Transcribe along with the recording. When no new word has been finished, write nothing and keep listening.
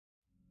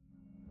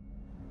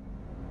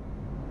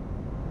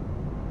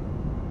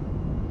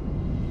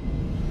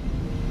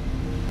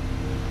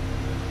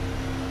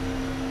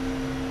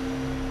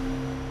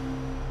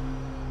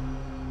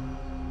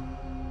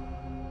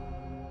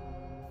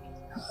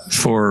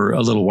For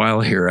a little while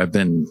here, I've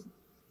been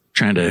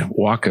trying to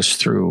walk us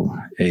through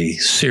a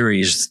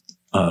series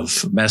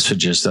of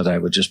messages that I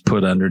would just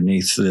put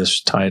underneath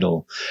this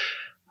title,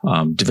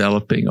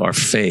 Developing Our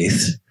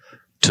Faith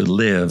to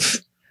Live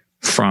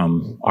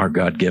from Our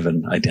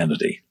God-Given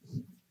Identity.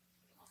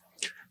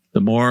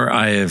 The more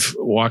I have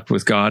walked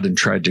with God and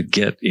tried to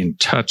get in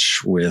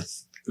touch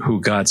with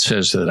who God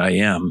says that I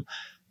am,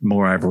 the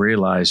more I've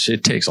realized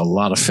it takes a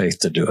lot of faith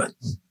to do it.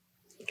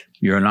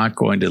 You're not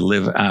going to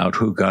live out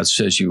who God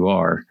says you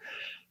are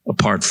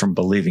apart from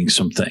believing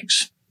some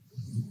things.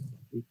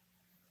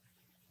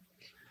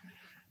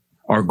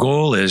 Our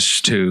goal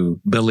is to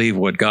believe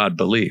what God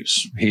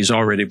believes. He's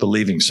already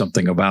believing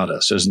something about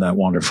us. Isn't that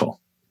wonderful?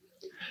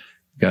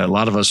 A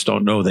lot of us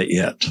don't know that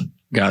yet.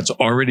 God's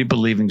already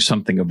believing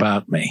something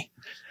about me.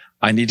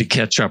 I need to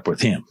catch up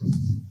with him.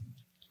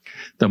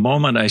 The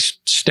moment I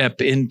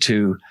step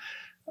into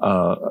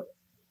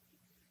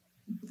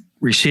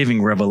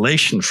receiving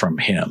revelation from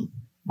him,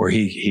 where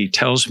he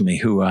tells me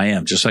who I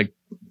am, just like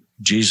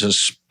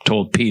Jesus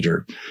told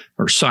Peter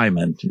or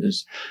Simon,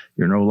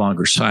 you're no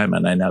longer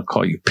Simon, I now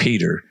call you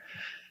Peter.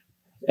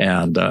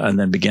 And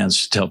then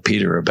begins to tell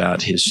Peter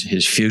about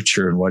his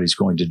future and what he's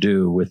going to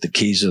do with the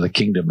keys of the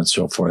kingdom and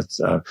so forth.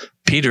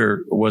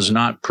 Peter was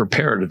not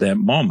prepared at that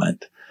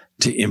moment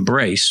to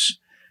embrace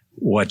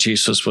what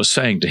Jesus was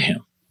saying to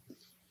him.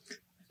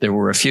 There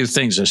were a few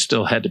things that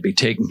still had to be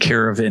taken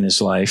care of in his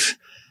life.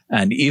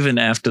 And even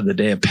after the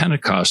day of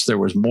Pentecost, there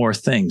was more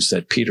things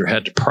that Peter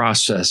had to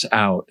process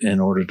out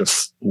in order to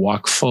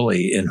walk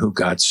fully in who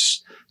God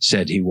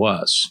said he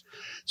was.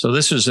 So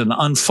this is an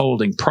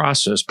unfolding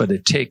process, but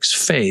it takes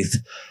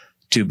faith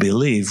to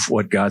believe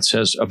what God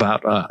says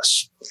about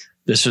us.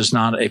 This is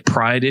not a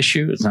pride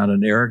issue. It's not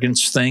an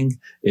arrogance thing.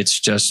 It's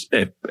just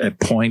a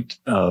point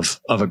of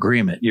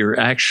agreement. You're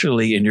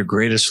actually in your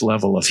greatest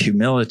level of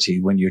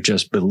humility when you're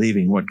just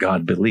believing what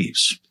God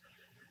believes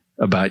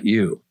about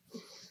you.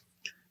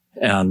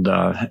 And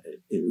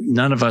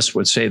none of us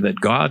would say that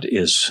God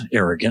is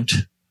arrogant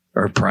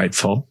or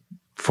prideful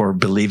for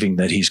believing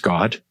that he's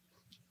God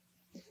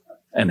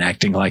and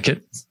acting like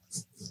it.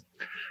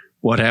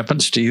 What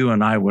happens to you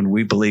and I when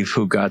we believe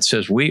who God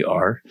says we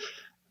are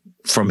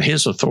from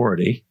his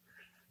authority,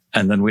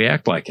 and then we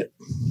act like it?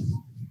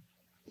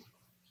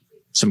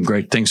 Some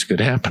great things could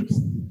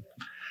happen.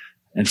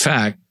 In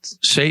fact,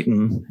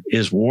 Satan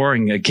is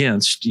warring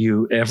against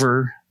you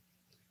ever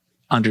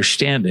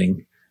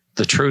understanding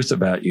the truth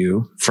about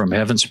you from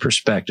heaven's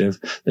perspective,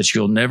 that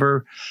you'll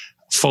never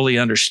fully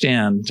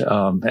understand.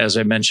 As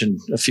I mentioned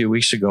a few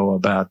weeks ago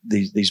about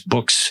these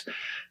books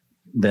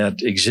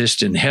that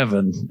exist in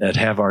heaven that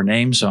have our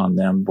names on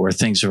them, where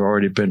things have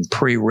already been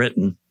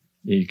pre-written.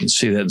 You can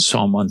see that in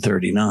Psalm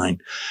 139.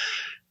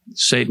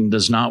 Satan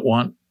does not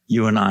want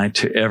you and I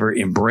to ever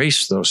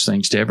embrace those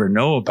things, to ever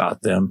know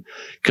about them,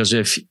 because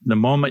if the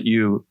moment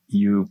you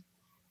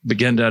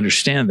begin to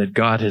understand that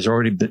God has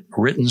already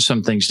written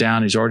some things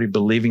down, he's already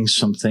believing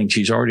some things,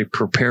 he's already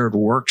prepared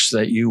works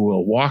that you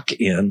will walk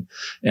in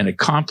and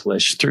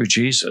accomplish through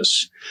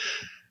Jesus.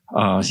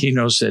 He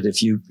knows that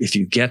if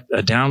you get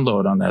a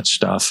download on that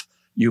stuff,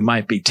 you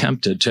might be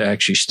tempted to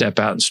actually step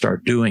out and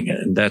start doing it.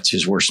 And that's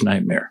his worst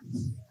nightmare.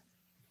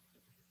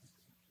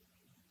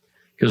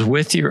 Because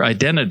with your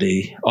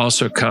identity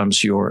also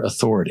comes your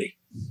authority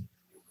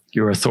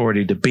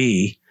to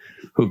be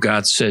who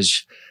God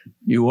says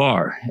you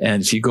are.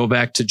 And if you go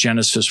back to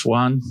Genesis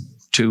 1,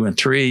 2, and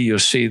 3, you'll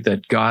see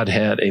that God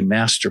had a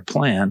master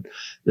plan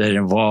that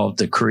involved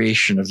the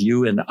creation of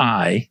you and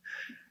I,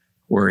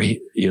 where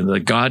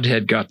the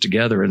Godhead got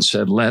together and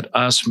said, let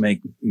us make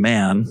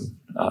man,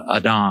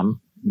 Adam,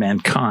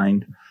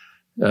 mankind,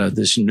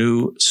 this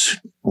new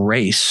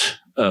race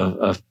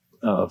of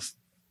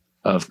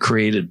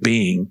created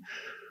being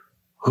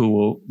who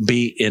will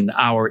be in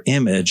our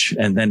image.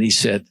 And then he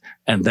said,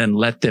 and then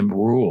let them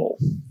rule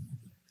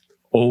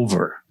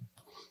over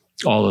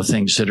all the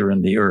things that are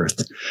in the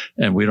earth.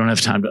 And we don't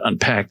have time to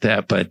unpack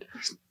that, but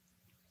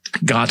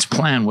God's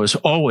plan was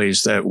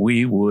always that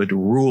we would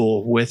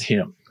rule with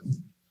him,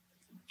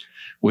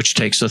 which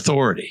takes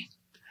authority.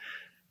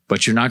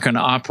 But you're not going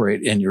to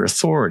operate in your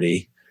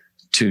authority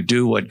to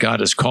do what God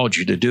has called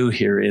you to do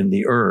here in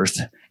the earth.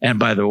 And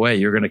by the way,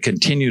 you're going to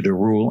continue to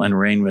rule and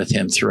reign with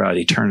him throughout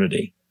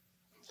eternity.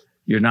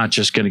 You're not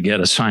just going to get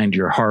assigned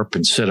your harp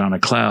and sit on a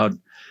cloud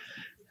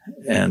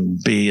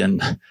and be in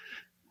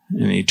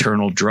an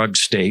eternal drug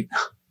state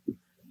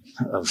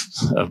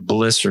of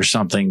bliss or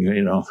something,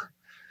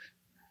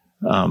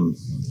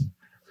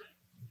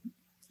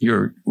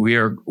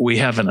 we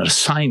have an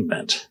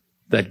assignment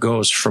that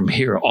goes from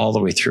here all the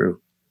way through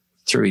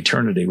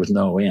eternity with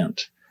no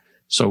end.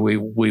 So we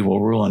will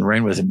rule and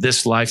reign with him.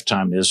 This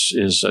lifetime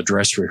is a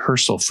dress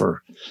rehearsal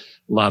for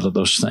a lot of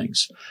those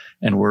things.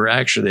 And we're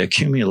actually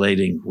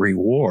accumulating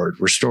reward,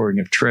 restoring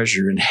of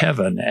treasure in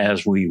heaven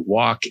as we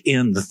walk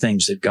in the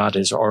things that God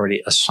has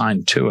already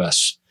assigned to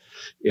us,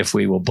 if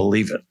we will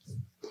believe it.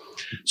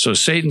 So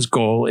Satan's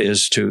goal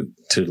is to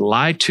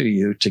lie to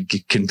you, to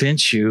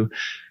convince you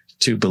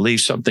to believe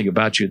something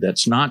about you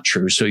that's not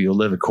true, so you'll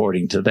live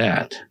according to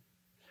that.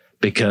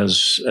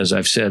 because, as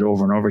I've said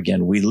over and over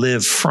again, we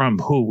live from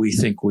who we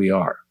think we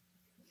are.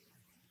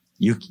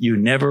 You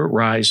never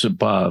rise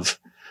above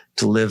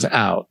to live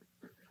out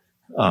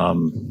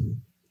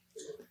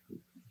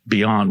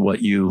beyond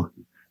what you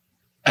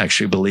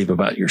actually believe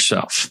about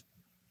yourself.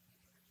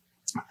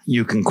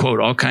 You can quote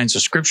all kinds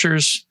of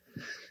scriptures.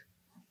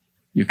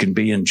 You can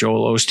be in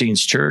Joel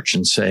Osteen's church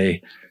and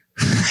say,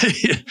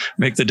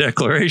 make the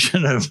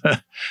declaration of,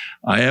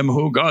 I am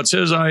who God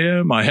says I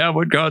am. I have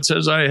what God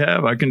says I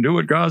have. I can do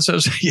what God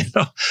says.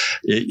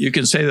 You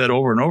can say that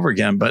over and over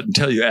again, but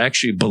until you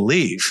actually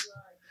believe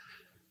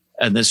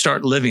and then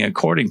start living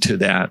according to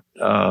that,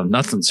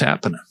 nothing's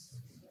happening.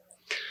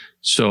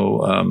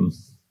 So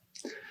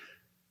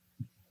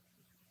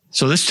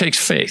this takes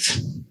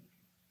faith.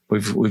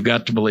 We've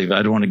got to believe.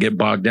 I don't want to get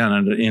bogged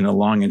down in a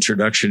long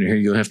introduction here.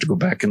 You'll have to go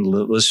back and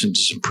listen to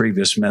some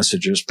previous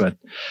messages, but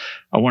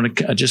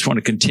I just want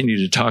to continue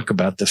to talk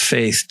about the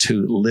faith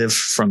to live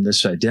from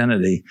this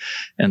identity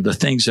and the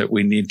things that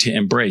we need to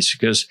embrace,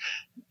 because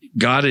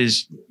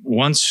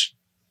once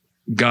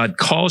God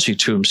calls you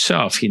to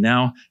himself, he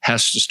now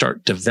has to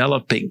start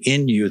developing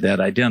in you that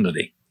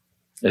identity.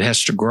 It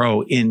has to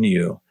grow in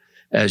you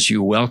as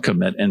you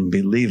welcome it and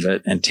believe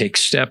it and take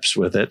steps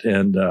with it.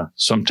 And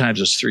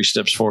sometimes it's 3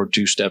 steps forward,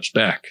 2 steps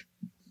back.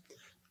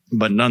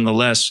 But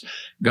nonetheless,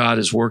 God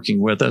is working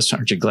with us.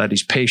 Aren't you glad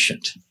he's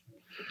patient?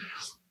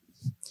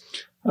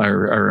 I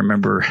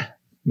remember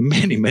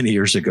many, many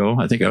years ago,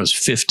 I think I was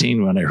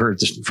 15 when I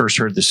first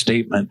heard the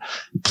statement,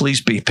 please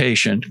be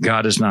patient.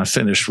 God is not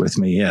finished with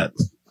me yet.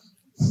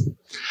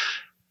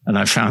 And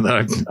I found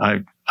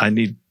that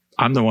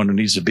I'm the one who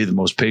needs to be the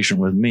most patient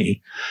with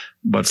me.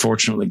 But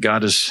fortunately,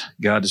 God is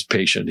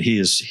patient.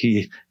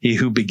 He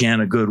who began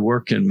a good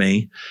work in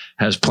me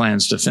has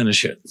plans to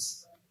finish it.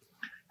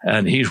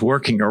 And he's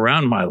working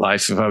around my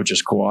life if I would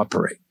just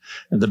cooperate.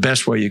 And the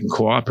best way you can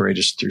cooperate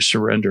is through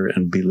surrender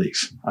and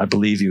belief. I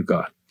believe you,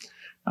 God.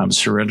 I'm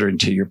surrendering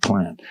to your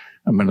plan.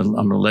 I'm going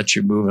to let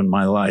you move in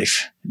my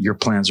life. Your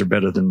plans are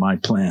better than my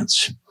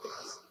plans.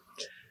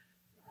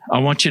 I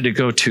want you to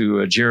go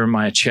to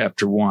Jeremiah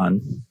chapter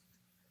 1.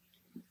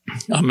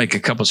 I'll make a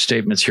couple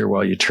statements here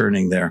while you're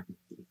turning there.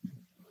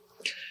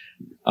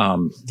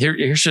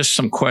 Here's just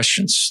some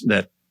questions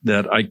that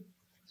I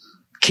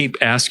keep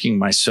asking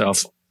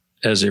myself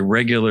as a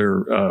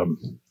regular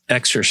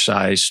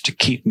exercise to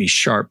keep me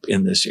sharp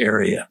in this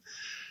area.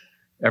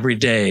 Every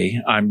day,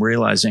 I'm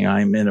realizing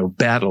I'm in a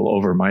battle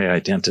over my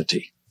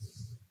identity.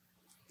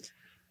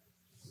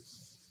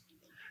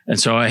 And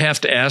so I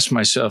have to ask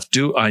myself,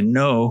 do I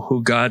know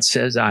who God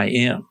says I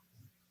am?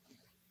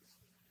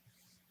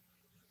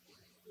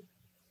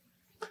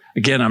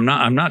 Again, I'm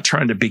not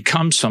trying to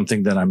become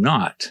something that I'm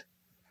not.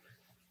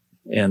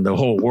 And the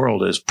whole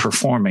world is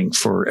performing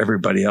for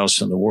everybody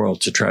else in the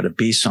world to try to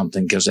be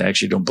something because they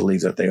actually don't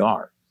believe that they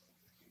are.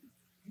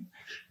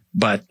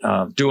 But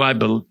do I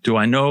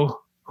know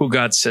who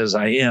God says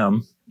I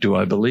am? Do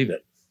I believe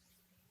it?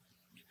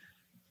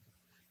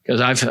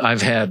 Because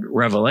I've had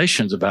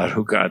revelations about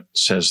who God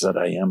says that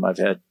I am. I've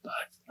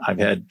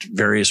had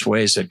various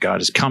ways that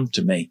God has come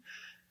to me.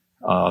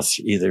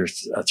 Either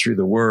through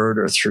the word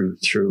or through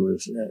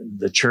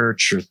the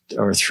church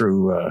or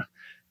through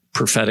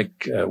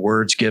prophetic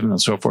words given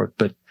and so forth.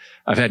 But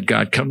I've had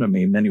God come to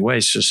me in many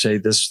ways to say,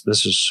 this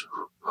is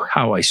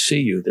how I see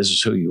you. This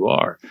is who you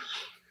are.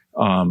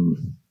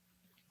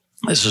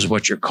 This is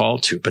what you're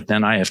called to. But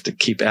then I have to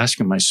keep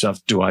asking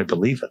myself, do I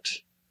believe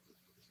it?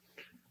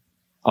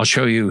 I'll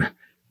show you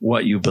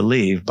what you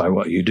believe by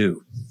what you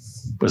do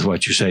with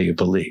what you say you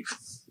believe.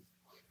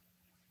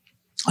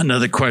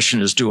 Another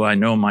question is, do I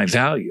know my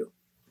value?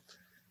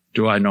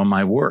 Do I know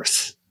my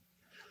worth?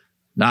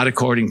 Not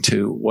according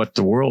to what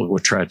the world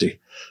would try to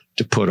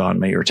put on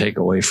me or take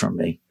away from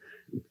me,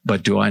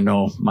 but do I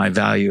know my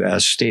value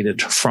as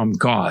stated from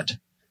God,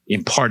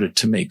 imparted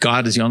to me?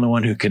 God is the only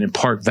one who can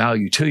impart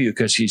value to you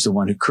because he's the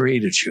one who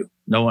created you.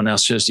 No one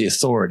else has the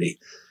authority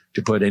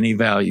to put any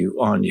value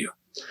on you.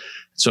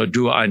 So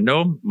do I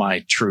know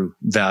my true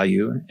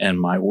value and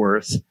my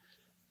worth?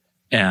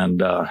 And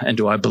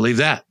do I believe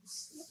that?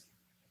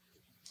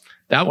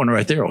 That one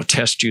right there will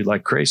test you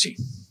like crazy.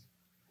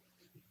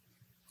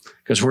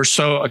 Because we're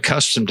so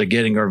accustomed to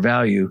getting our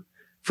value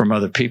from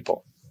other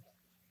people,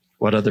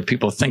 what other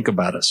people think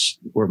about us.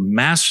 We're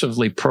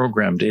massively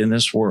programmed in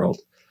this world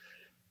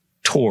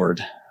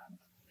toward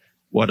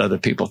what other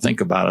people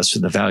think about us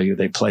and the value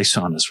they place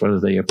on us,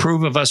 whether they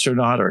approve of us or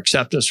not, or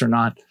accept us or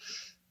not.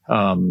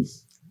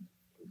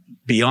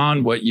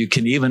 Beyond what you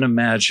can even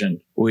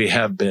imagine, we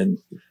have been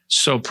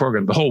so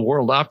programmed. The whole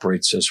world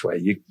operates this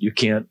way. You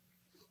can't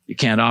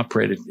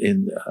operate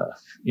in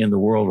the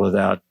world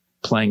without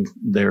playing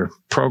their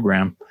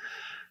program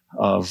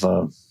of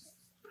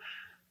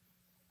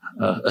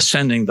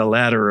ascending the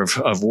ladder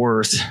of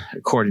worth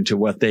according to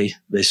what they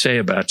say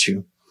about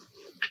you.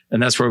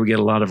 And that's where we get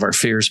a lot of our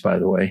fears, by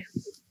the way,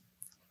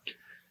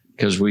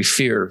 because we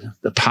fear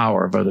the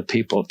power of other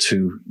people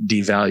to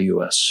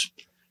devalue us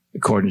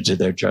according to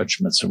their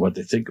judgments and what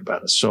they think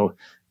about us. So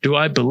do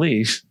I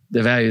believe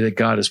the value that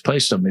God has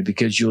placed on me?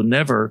 Because you'll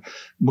never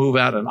move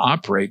out and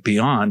operate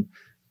beyond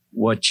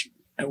what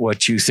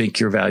you think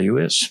your value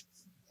is.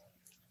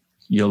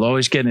 You'll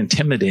always get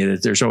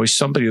intimidated. There's always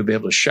somebody who'll be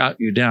able to shout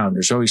you down.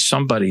 There's always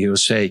somebody who will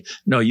say,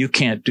 no, you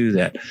can't do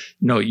that.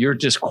 No, you're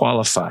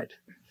disqualified.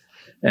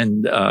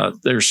 And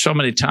there's so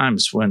many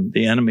times when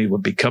the enemy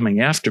would be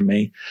coming after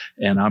me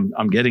and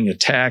I'm getting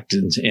attacked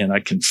and I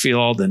can feel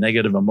all the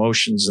negative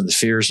emotions and the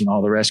fears and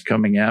all the rest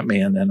coming at me.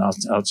 And then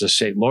I'll just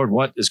say, Lord,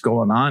 what is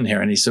going on here?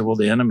 And he said, well,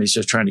 the enemy's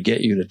just trying to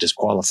get you to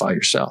disqualify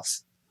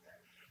yourself.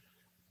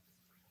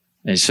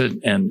 And he said,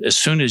 and as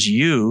soon as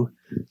you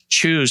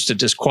choose to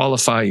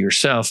disqualify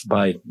yourself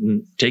by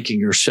taking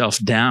yourself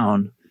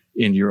down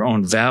in your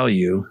own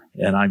value,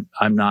 and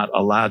I'm not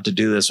allowed to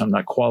do this, I'm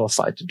not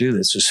qualified to do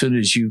this. As soon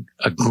as you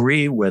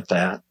agree with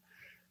that,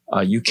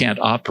 you can't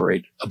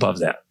operate above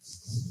that.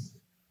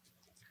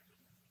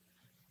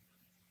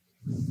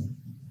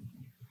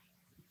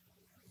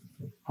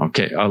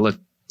 Okay,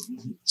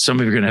 some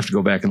of you are going to have to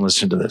go back and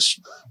listen to this.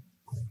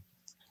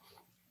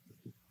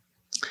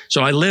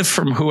 So I live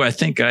from who I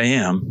think I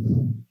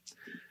am.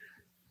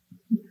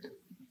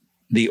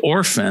 The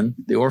orphan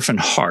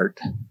heart,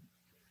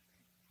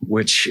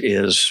 which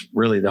is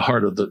really the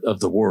heart of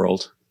the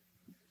world,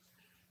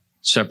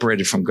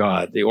 separated from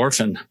God. The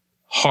orphan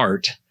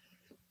heart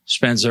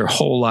spends their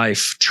whole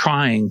life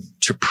trying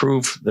to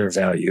prove their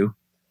value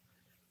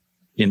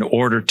in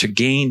order to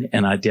gain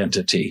an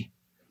identity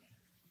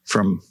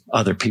from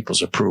other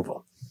people's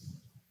approval.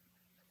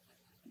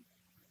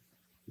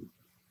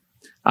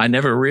 I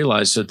never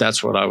realized that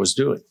that's what I was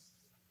doing.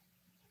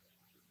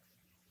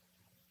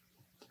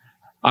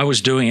 I was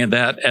doing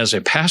that as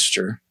a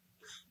pastor,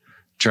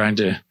 trying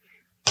to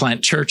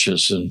plant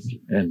churches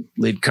and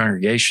lead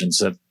congregations,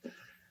 that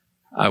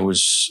I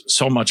was,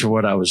 so much of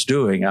what I was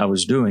doing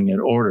in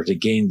order to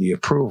gain the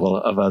approval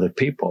of other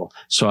people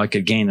so I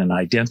could gain an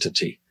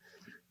identity.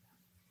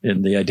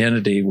 And the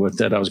identity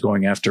that I was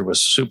going after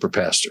was super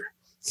pastor,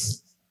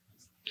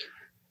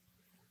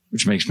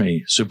 which makes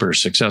me super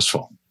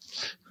successful.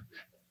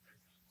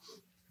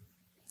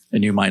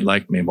 And you might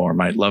like me more,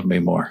 might love me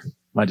more,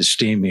 might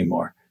esteem me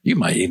more. You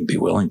might even be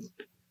willing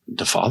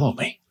to follow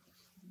me.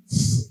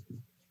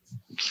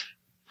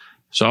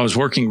 So I was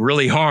working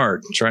really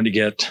hard trying to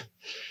get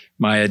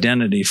my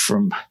identity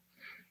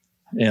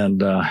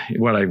and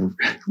what I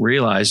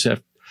realized,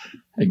 that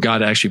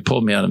God actually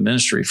pulled me out of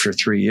ministry for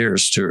 3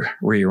 years to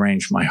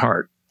rearrange my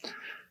heart,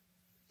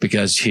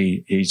 because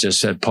he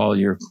just said, Paul,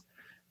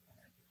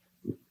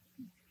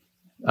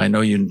 I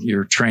know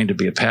you're trained to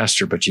be a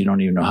pastor, but you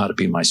don't even know how to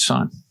be my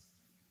son.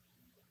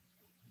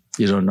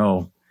 You don't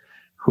know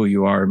who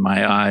you are in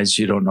my eyes.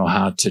 You don't know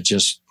how to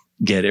just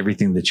get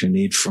everything that you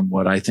need from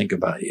what I think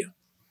about you.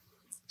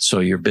 So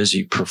you're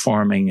busy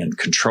performing and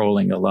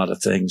controlling a lot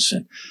of things,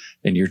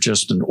 and you're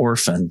just an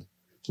orphan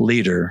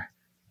leader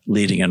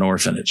leading an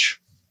orphanage.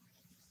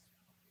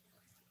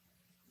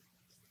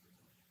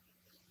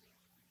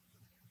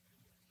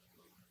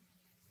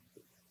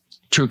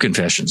 True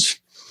confessions.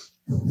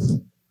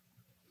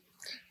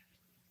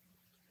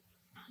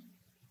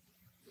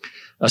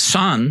 A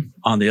son,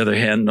 on the other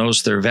hand,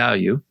 knows their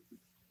value.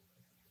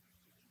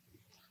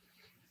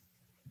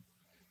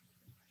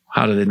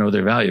 How do they know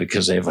their value?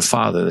 Because they have a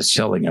father that's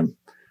telling them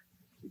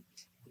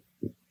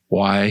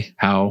why,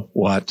 how,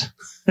 what,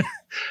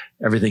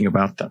 everything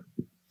about them,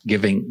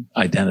 giving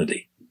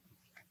identity.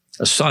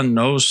 A son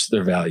knows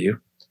their value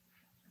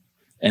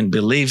and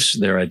believes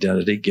their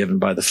identity given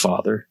by the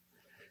father,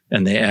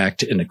 and they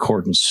act in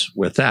accordance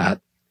with that,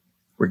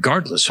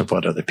 regardless of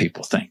what other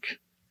people think.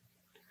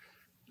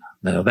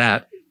 Now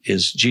that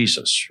is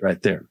Jesus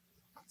right there.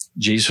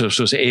 Jesus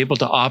was able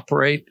to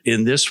operate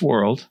in this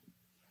world,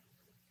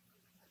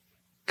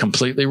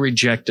 completely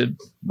rejected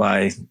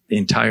by the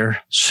entire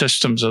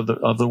systems of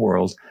the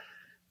world,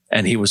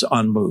 and he was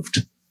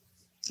unmoved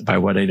by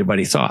what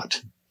anybody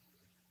thought.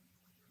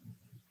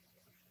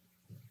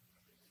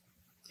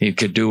 He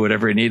could do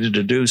whatever he needed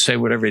to do, say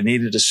whatever he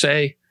needed to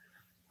say,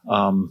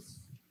 and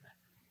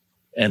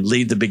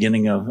lead the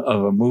beginning of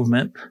a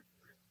movement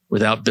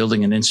without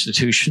building an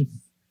institution.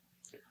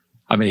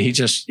 I mean,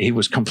 he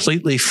was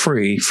completely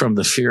free from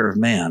the fear of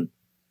man.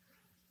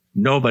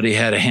 Nobody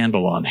had a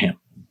handle on him.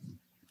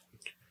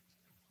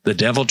 The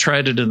devil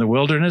tried it in the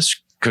wilderness,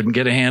 couldn't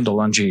get a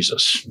handle on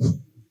Jesus.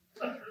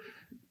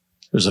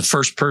 It was the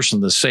first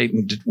person that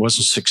Satan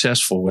wasn't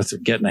successful with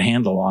getting a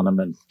handle on them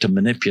and to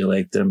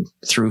manipulate them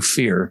through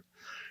fear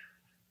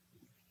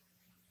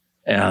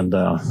and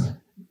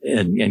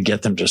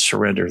get them to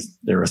surrender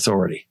their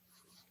authority.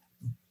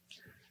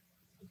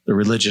 The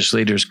religious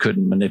leaders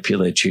couldn't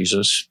manipulate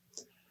Jesus.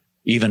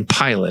 Even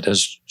Pilate,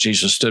 as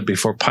Jesus stood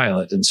before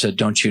Pilate and said,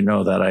 "Don't you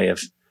know that I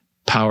have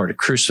power to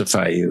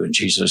crucify you?" And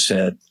Jesus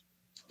said,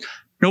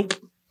 "Nope.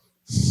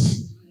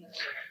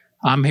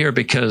 I'm here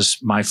because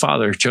my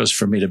Father chose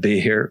for me to be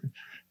here.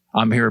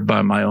 I'm here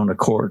by my own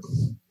accord.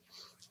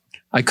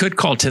 I could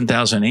call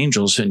 10,000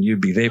 angels and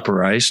you'd be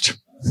vaporized.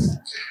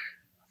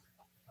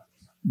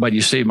 But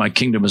you see, my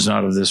kingdom is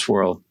not of this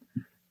world.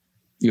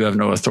 You have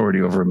no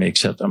authority over me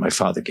except that my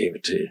Father gave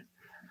it to you.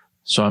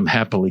 So I'm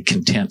happily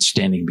content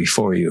standing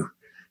before you.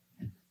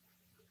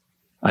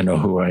 I know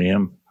who I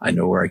am. I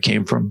know where I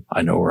came from.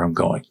 I know where I'm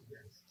going.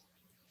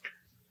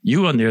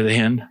 You, on the other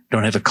hand,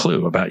 don't have a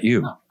clue about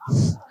you.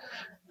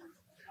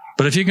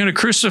 But if you're going to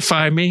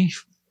crucify me,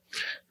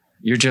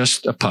 you're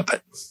just a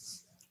puppet.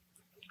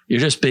 You're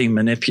just being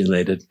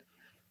manipulated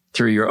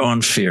through your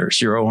own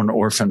fears, your own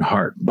orphan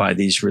heart by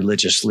these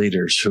religious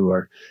leaders who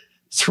are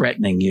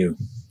threatening you.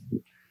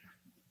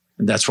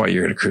 And that's why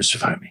you're going to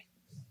crucify me.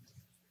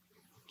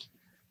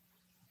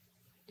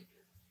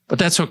 But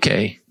that's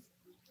okay,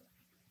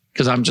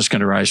 because I'm just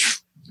going to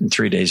rise in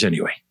 3 days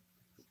anyway.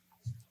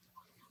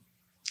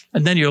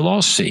 And then you'll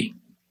all see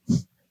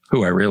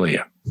who I really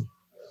am.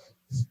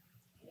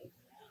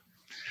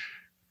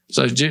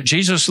 So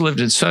Jesus lived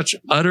in such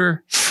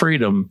utter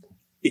freedom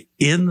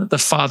in the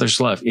Father's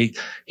love.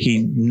 He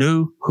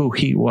knew who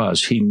he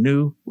was. He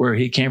knew where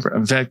he came from.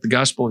 In fact, the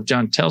Gospel of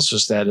John tells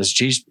us that as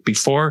Jesus,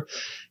 before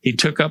he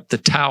took up the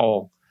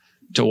towel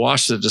to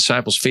wash the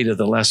disciples' feet at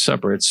the Last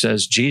Supper, it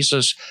says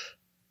Jesus,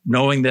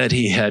 knowing that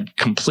he had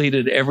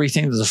completed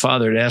everything that the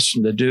Father had asked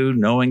him to do,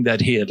 knowing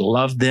that he had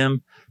loved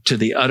them to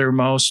the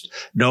uttermost,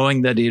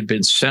 knowing that he had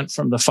been sent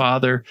from the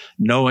Father,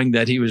 knowing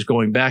that he was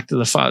going back to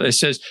the Father. It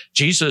says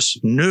Jesus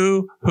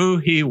knew who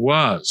he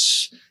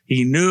was.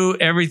 He knew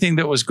everything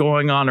that was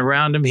going on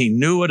around him. He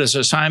knew what his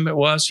assignment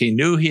was. He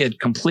knew he had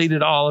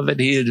completed all of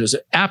it. He had his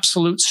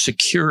absolute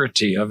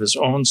security of his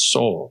own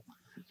soul.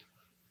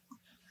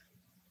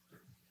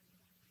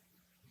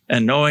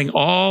 And knowing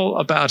all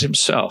about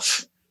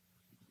himself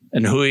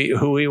and who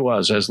he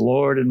was as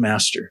Lord and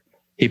Master,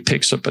 he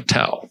picks up a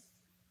towel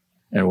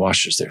and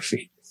washes their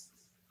feet.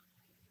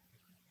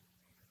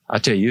 I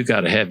tell you, you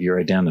got to have your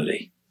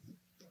identity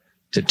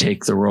to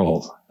take the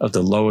role of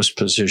the lowest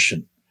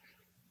position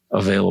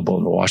available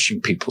in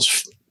washing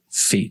people's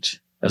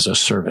feet as a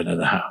servant in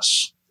the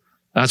house.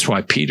 That's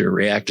why Peter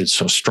reacted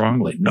so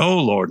strongly. No,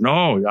 Lord,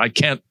 no, I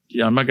can't.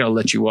 I'm not going to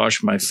let you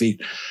wash my feet.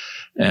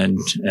 And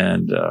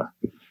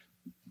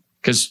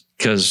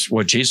because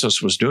what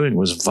Jesus was doing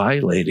was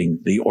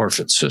violating the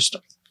orphan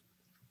system.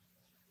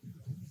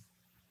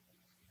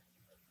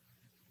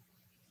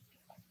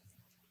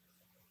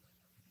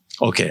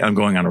 Okay, I'm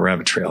going on a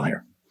rabbit trail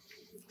here.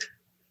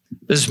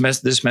 This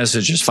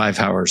message is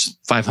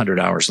 500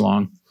 hours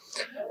long.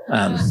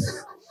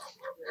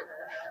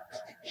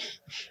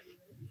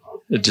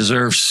 It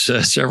deserves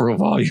several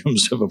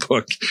volumes of a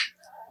book.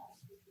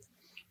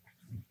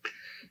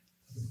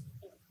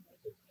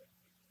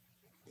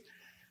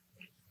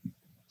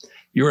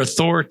 Your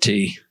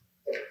authority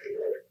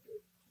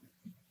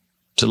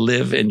to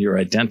live in your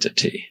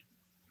identity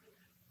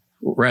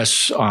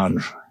rests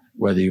on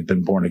whether you've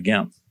been born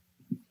again.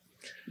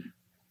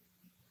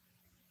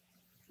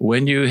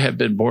 When you have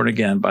been born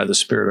again by the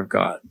Spirit of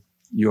God,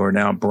 you are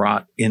now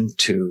brought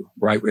into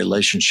right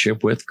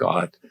relationship with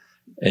God,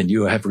 and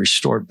you have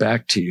restored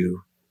back to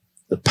you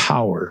the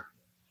power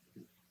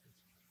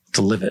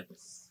to live it,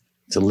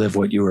 to live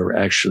what you were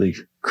actually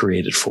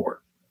created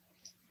for.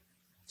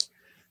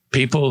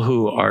 People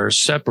who are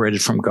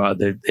separated from God,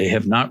 they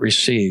have not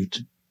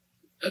received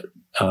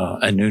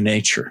a new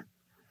nature.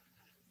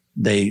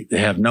 They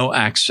have no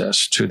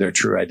access to their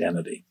true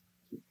identity.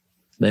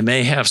 They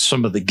may have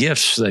some of the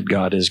gifts that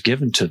God has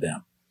given to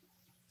them,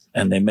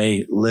 and they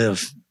may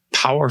live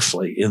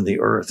powerfully in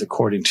the earth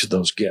according to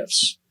those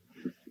gifts,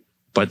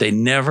 but they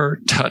never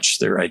touch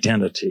their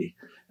identity,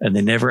 and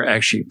they never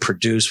actually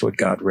produce what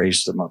God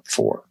raised them up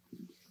for.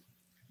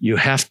 You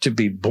have to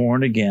be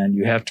born again.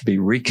 You have to be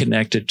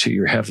reconnected to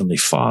your Heavenly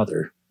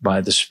Father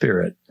by the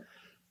Spirit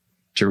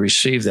to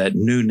receive that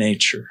new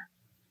nature,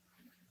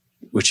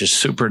 which is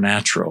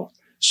supernatural,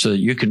 so that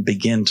you can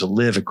begin to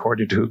live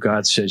according to who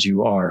God says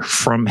you are,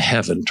 from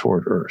heaven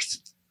toward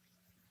earth.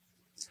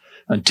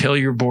 Until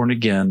you're born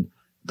again,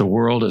 the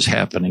world is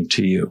happening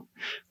to you.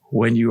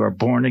 When you are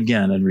born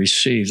again and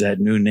receive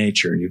that new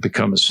nature and you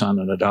become a son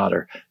and a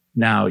daughter,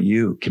 now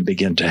you can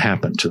begin to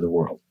happen to the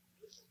world.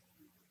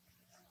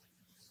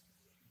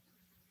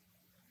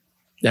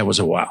 That was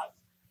a wow.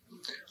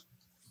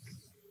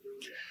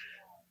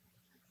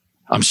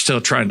 I'm still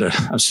trying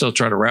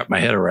to wrap my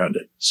head around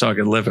it so I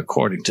can live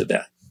according to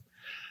that.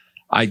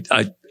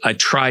 I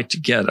try to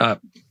get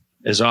up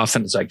as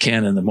often as I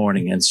can in the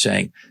morning and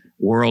saying,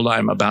 world,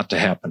 I'm about to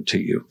happen to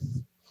you.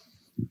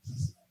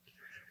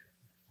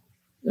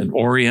 And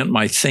orient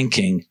my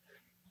thinking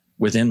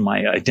within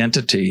my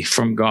identity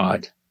from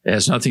God. It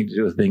has nothing to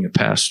do with being a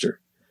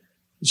pastor.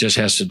 It just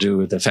has to do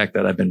with the fact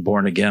that I've been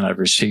born again. I've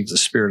received the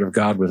Spirit of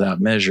God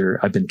without measure.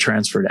 I've been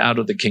transferred out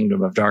of the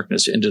kingdom of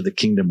darkness into the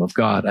kingdom of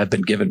God. I've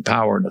been given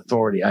power and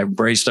authority. I'm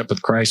raised up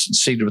with Christ and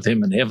seated with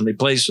him in heavenly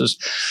places.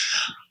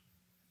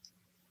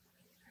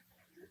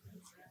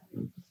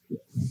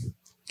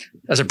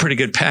 That's a pretty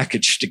good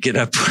package to get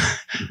up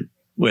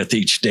with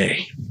each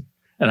day.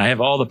 And I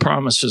have all the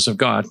promises of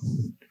God.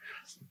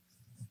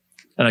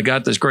 And I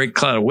got this great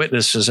cloud of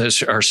witnesses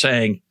that are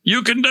saying,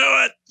 you can do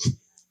it.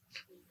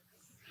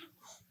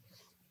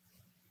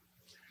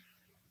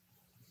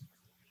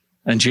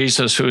 And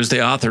Jesus, who is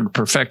the author and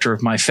perfecter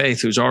of my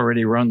faith, who's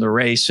already run the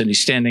race, and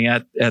he's standing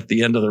at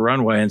the end of the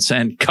runway and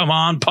saying, come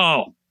on,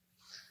 Paul.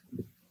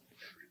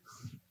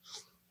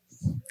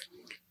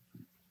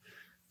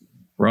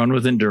 Run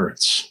with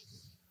endurance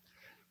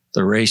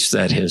the race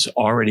that has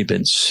already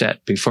been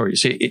set before you.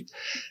 See,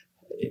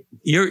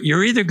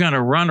 you're either going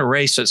to run a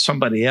race that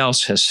somebody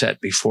else has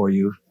set before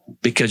you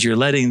because you're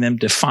letting them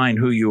define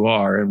who you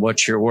are and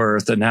what you're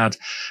worth, and how,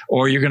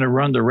 or you're going to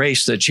run the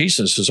race that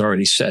Jesus has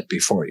already set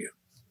before you.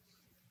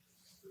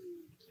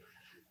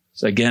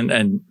 So again,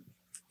 and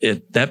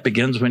that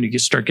begins when you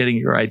start getting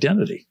your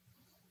identity.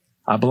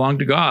 I belong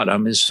to God.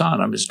 I'm his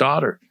son. I'm his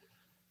daughter.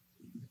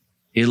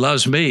 He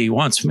loves me. He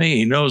wants me.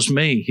 He knows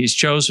me. He's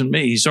chosen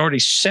me. He's already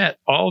set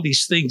all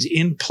these things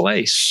in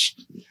place.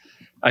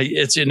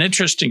 It's an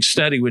interesting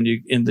study when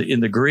you in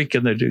the Greek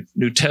and the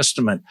New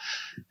Testament,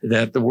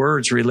 that the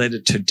words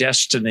related to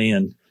destiny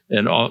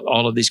and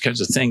all of these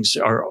kinds of things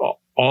are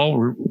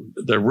all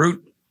the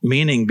root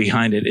meaning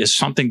behind it is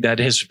something that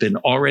has been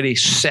already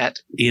set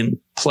in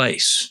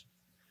place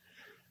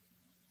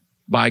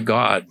by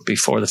God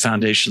before the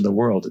foundation of the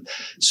world.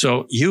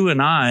 So you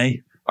and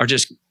I are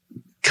just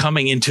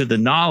coming into the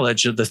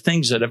knowledge of the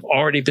things that have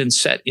already been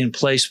set in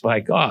place by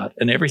God,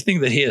 and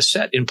everything that he has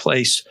set in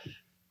place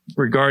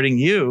regarding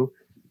you,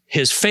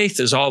 his faith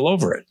is all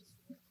over it.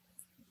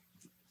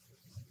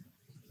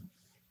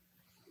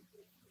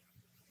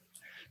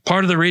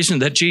 Part of the reason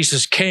that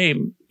Jesus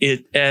came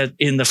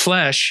in the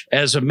flesh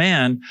as a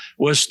man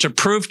was to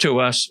prove to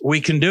us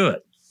we can do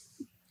it.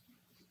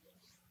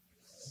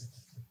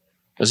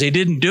 Because he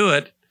didn't do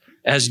it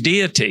as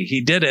deity.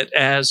 He did it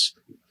as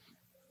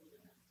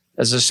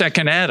a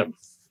second Adam.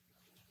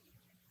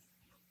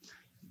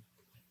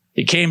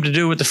 He came to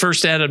do what the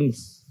first Adam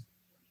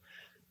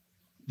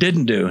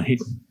didn't do.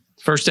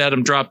 First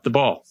Adam dropped the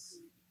ball.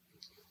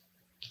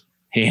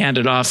 He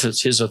handed off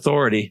his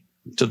authority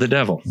to the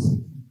devil.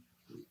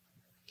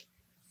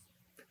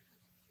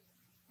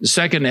 The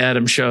second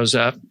Adam shows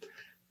up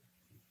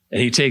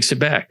and he takes it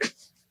back.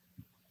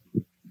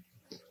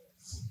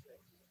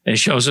 And he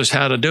shows us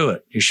how to do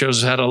it. He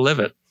shows us how to live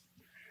it.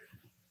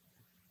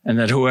 And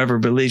that whoever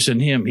believes in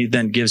him, he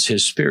then gives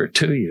his spirit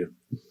to you.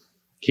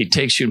 He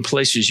takes you and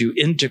places you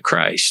into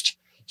Christ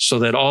so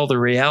that all the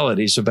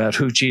realities about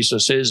who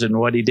Jesus is and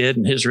what he did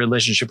and his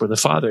relationship with the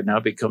Father now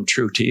become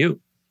true to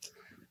you.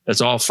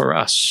 That's all for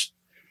us.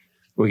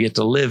 We get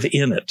to live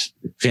in it.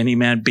 If any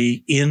man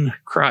be in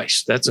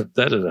Christ, that's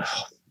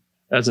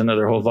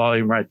another whole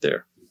volume right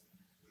there.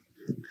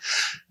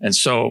 And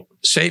so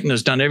Satan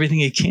has done everything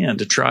he can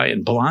to try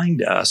and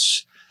blind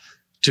us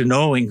to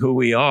knowing who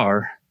we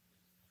are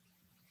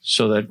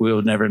so that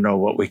we'll never know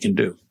what we can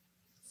do.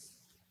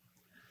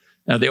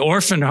 Now, the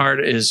orphan heart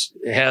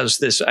has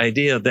this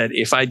idea that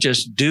if I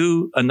just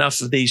do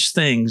enough of these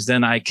things,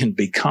 then I can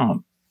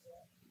become.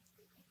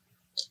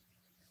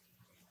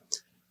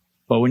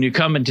 But when you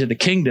come into the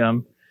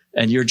kingdom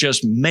and you're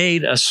just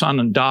made a son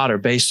and daughter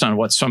based on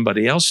what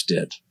somebody else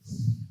did,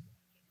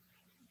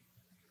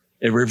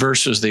 it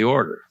reverses the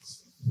order.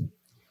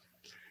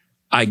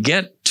 I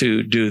get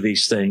to do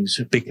these things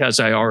because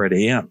I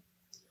already am.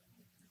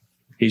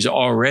 He's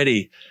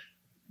already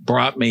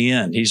brought me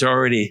in. He's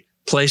already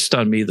placed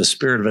on me the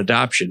spirit of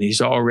adoption.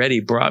 He's already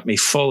brought me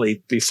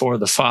fully before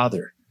the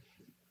Father.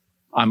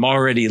 I'm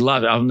already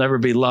loved. I'll never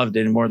be loved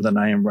any more than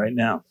I am right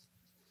now.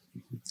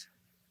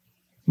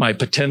 My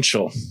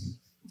potential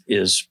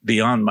is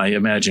beyond my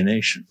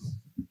imagination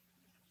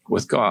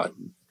with God.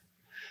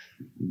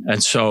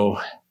 And so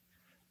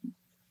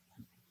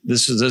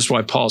this is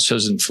why Paul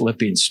says in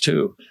Philippians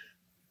 2,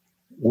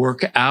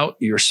 work out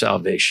your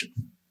salvation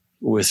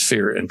with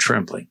fear and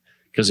trembling,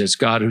 because it's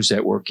God who's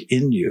at work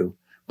in you,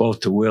 both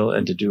to will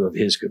and to do of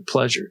his good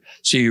pleasure.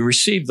 So you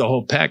receive the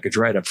whole package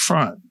right up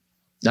front.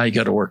 Now you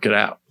got to work it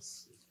out.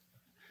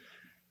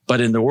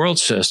 But in the world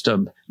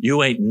system,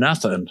 you ain't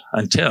nothing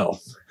until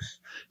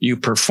you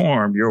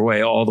perform your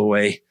way all the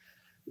way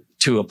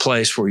to a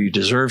place where you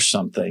deserve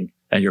something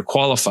and you're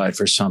qualified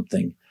for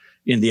something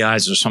in the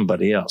eyes of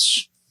somebody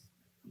else.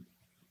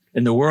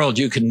 In the world,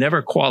 you can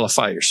never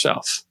qualify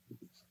yourself.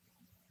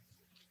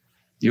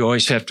 You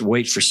always have to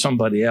wait for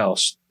somebody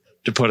else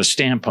to put a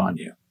stamp on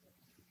you.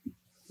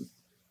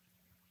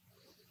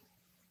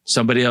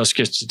 Somebody else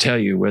gets to tell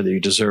you whether you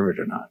deserve it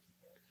or not.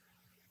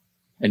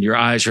 And your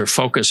eyes are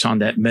focused on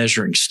that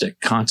measuring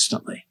stick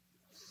constantly.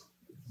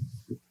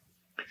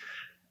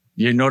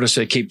 You notice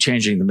they keep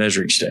changing the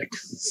measuring stick.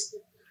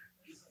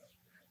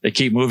 They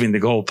keep moving the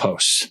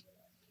goalposts.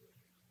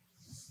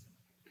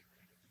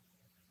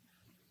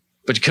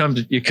 But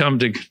you come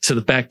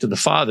to back to the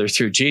Father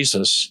through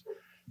Jesus,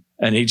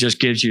 and he just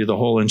gives you the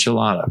whole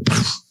enchilada.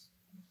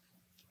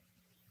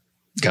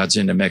 God's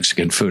into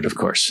Mexican food, of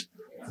course.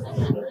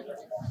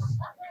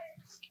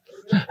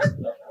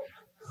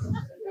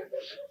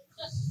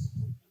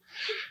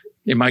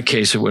 In my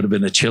case, it would have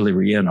been a chili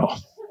relleno,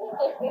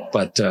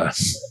 but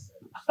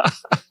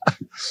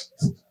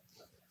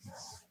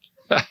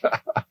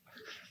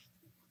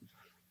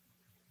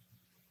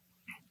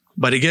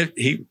but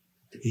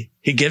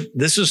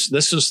This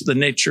is the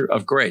nature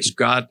of grace.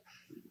 God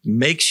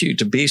makes you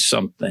to be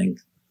something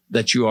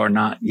that you are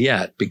not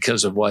yet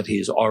because of what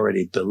he's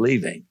already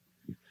believing.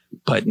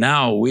 But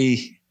now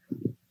we,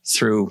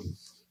 through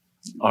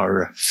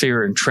our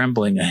fear and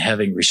trembling and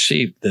having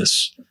received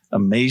this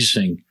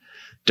amazing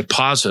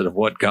deposit of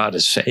what God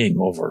is saying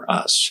over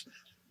us,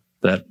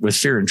 that with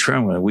fear and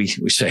trembling, we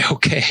say,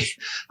 okay,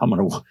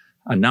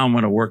 now I'm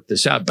going to work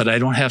this out, but I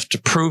don't have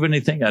to prove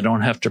anything. I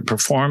don't have to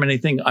perform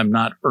anything. I'm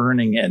not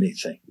earning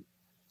anything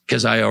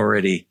because I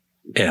already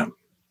am.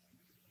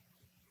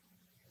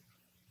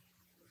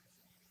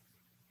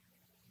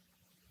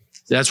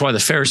 That's why the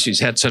Pharisees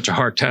had such a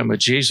hard time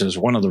with Jesus.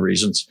 One of the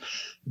reasons,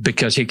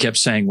 because he kept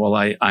saying, well,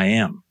 I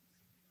am.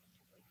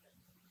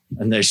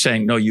 And they're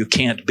saying, no, you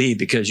can't be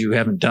because you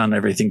haven't done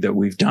everything that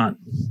we've done.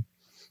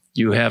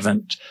 You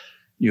haven't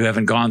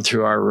gone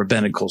through our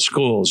rabbinical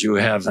schools.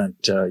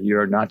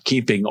 You're not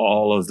keeping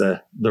all of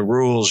the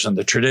rules and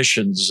the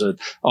traditions and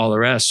all the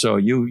rest. So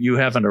you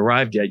haven't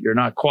arrived yet. You're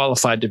not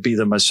qualified to be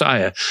the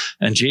Messiah.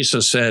 And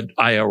Jesus said,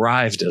 I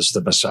arrived as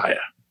the Messiah.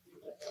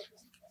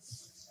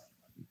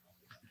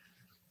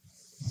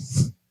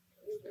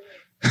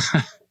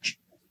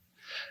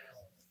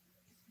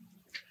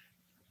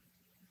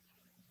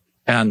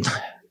 And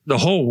the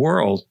whole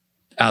world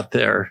out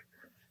there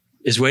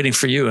is waiting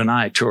for you and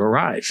I to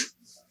arrive.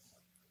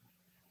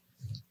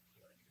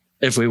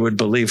 If we would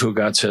believe who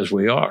God says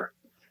we are,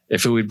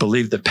 if we would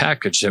believe the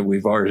package that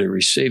we've already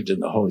received in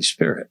the Holy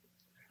Spirit.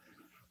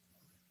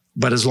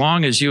 But as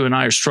long as you and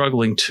I are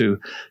struggling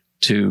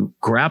to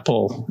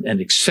grapple and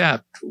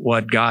accept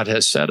what God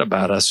has said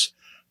about us,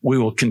 we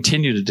will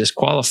continue to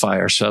disqualify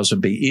ourselves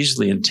and be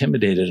easily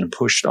intimidated and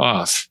pushed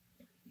off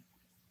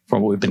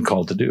from what we've been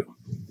called to do.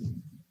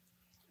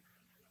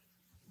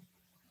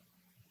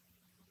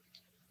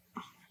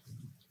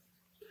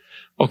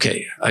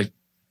 Okay, I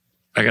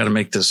got to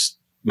make this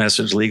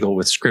message legal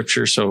with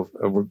scripture. So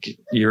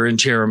you're in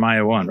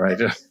Jeremiah 1, right?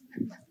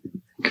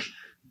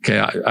 Okay,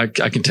 I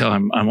can tell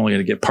I'm only going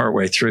to get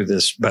partway through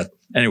this, but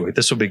anyway,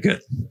 this will be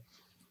good.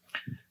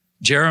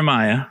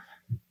 Jeremiah,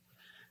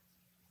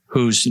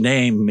 whose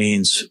name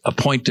means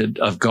appointed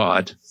of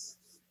God.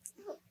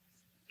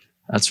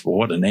 That's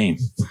what a name.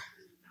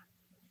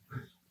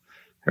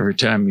 Every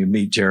time you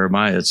meet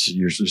Jeremiah, it's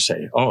usually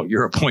say, oh,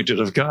 you're appointed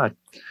of God.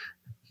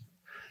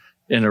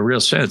 In a real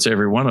sense,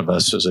 every one of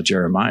us is a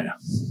Jeremiah.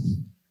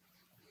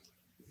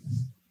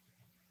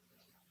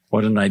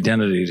 What an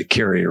identity to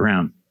carry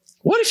around.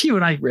 What if you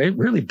and I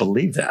really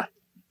believe that?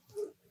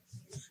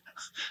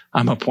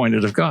 I'm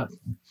appointed of God.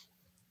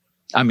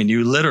 I mean,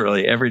 you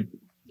literally,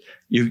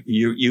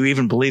 you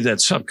even believe that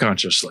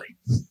subconsciously.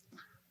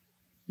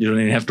 You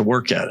don't even have to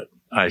work at it.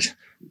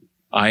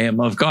 I am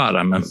of God.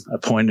 I'm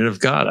appointed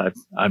of God.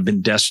 I've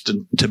been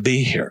destined to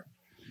be here.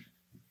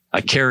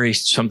 I carry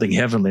something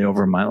heavenly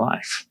over my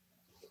life.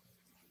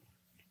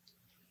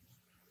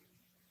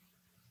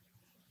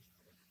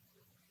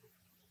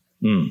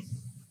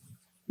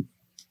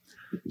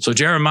 So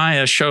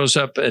Jeremiah shows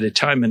up at a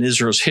time in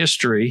Israel's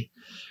history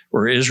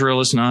where Israel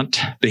is not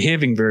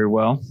behaving very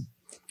well.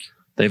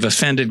 They've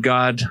offended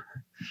God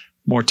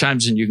more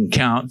times than you can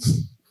count.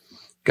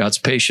 God's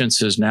patience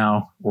has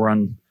now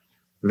run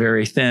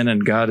very thin,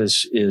 and God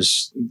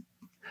is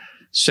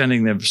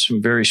sending them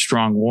some very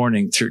strong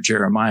warning through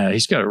Jeremiah.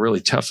 He's got a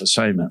really tough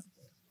assignment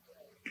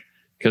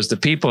because the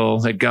people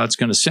that God's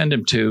going to send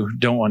him to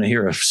don't want to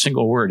hear a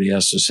single word he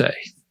has to say.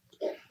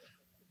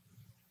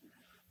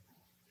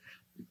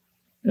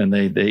 And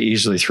they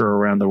easily throw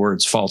around the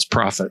words false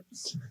prophet.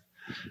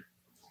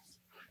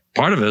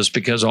 Part of it is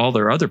because all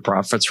their other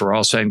prophets were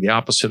all saying the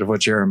opposite of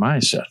what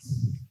Jeremiah said.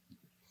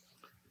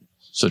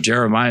 So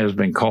Jeremiah has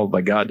been called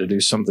by God to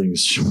do something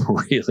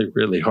really,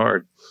 really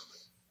hard.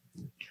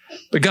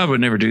 But God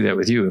would never do that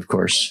with you, of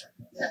course.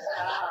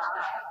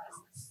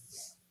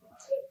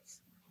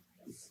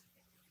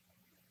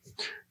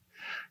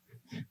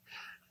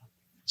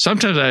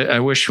 Sometimes I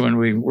wish when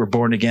we were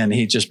born again,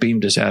 he just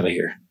beamed us out of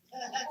here.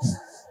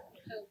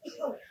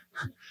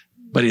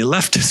 But he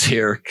left us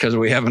here because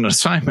we have an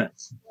assignment.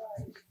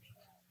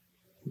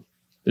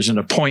 There's an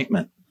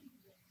appointment.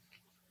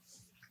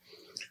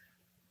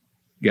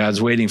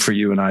 God's waiting for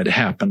you and I to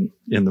happen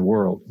in the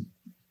world.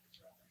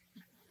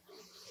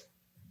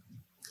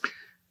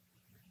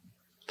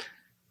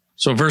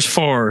 So verse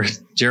 4,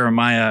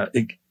 Jeremiah,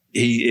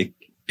 he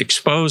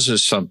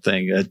exposes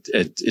something.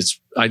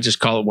 I just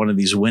call it one of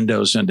these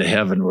windows into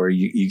heaven where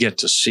you get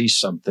to see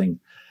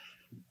something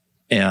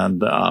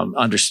and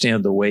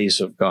understand the ways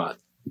of God.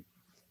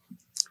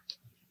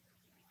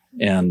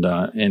 And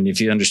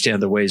if you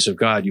understand the ways of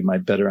God, you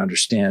might better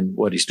understand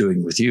what he's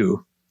doing with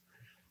you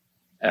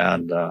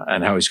and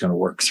how he's going to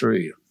work through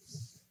you.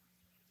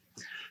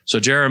 So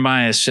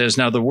Jeremiah says,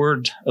 now the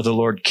word of the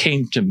Lord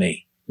came to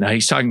me. Now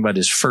he's talking about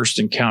his first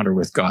encounter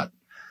with God.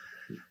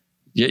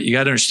 You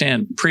got to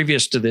understand,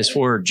 previous to this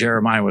word,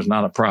 Jeremiah was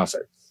not a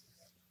prophet.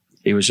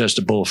 He was just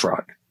a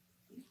bullfrog.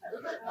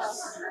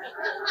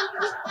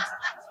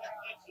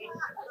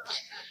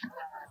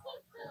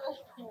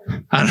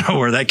 I don't know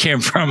where that came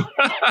from.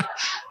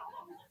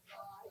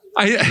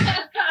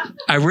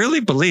 I really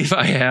believe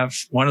I have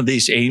one of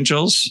these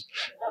angels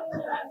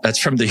that's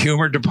from the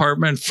humor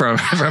department from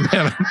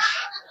heaven.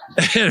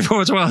 And every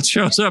once in a while it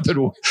shows up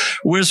and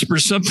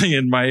whispers something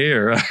in my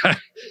ear.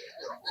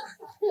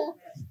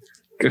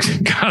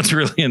 God's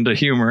really into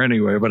humor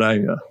anyway, but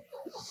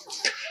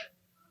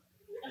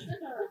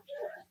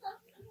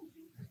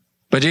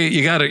but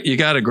you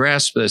gotta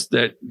grasp this,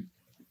 that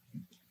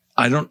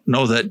I don't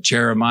know that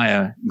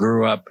Jeremiah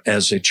grew up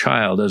as a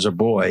child, as a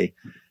boy,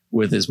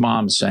 with his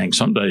mom saying,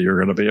 someday you're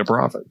going to be a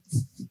prophet.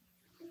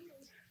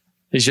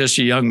 He's just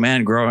a young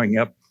man growing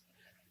up,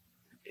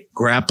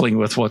 grappling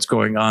with what's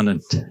going on in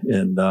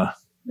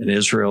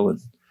Israel.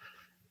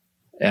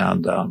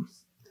 And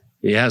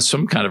he has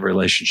some kind of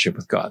relationship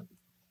with God.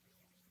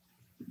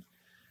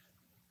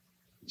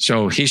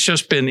 So he's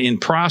just been in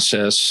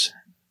process.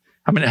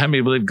 How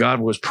many believe God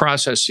was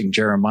processing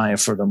Jeremiah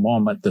for the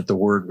moment that the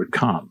word would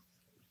come?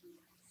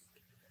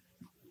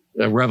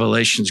 The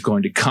revelation is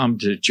going to come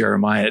to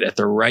Jeremiah at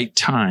the right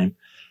time,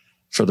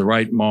 for the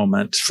right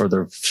moment, for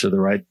the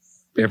right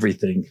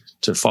everything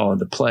to fall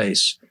into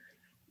place.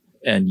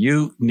 And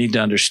you need to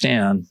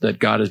understand that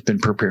God has been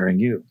preparing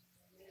you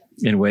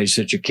in ways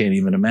that you can't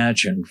even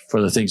imagine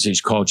for the things he's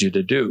called you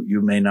to do.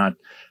 You may not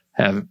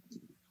have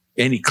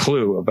any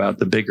clue about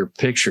the bigger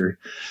picture,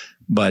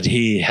 but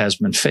he has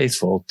been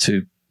faithful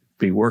to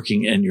be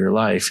working in your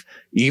life,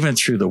 even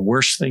through the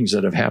worst things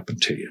that have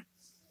happened to you.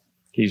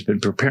 He's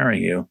been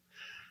preparing you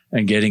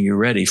and getting you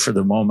ready for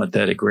the moment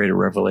that a greater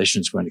revelation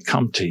is going to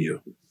come to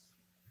you.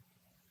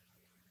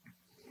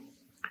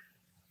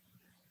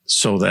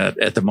 So that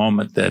at the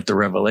moment that the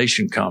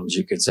revelation comes,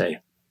 you can say,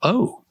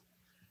 oh,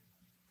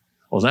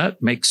 well,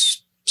 that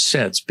makes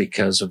sense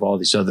because of all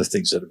these other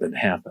things that have been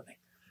happening.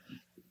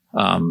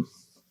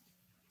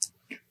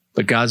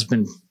 But God's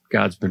been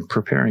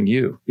preparing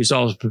you. He's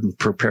always been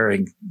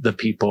preparing the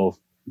people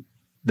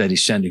that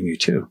he's sending you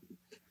to,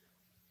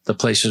 the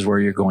places where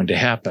you're going to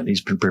happen.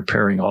 He's been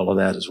preparing all of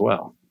that as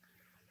well.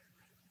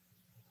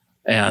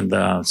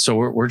 And so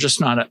we're just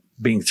not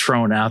being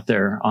thrown out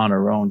there on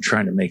our own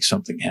trying to make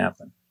something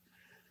happen.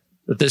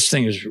 But this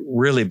thing has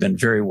really been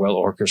very well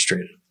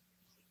orchestrated.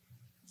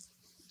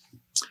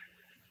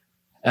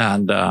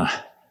 And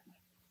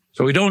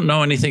so we don't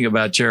know anything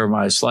about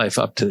Jeremiah's life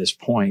up to this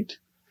point.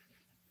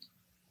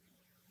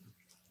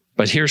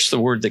 But here's the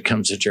word that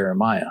comes to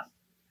Jeremiah.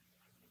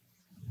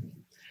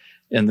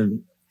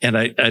 And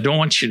I don't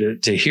want you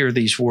to hear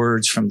these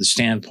words from the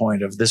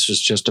standpoint of this is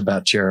just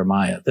about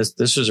Jeremiah.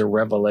 This is a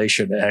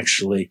revelation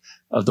actually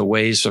of the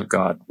ways of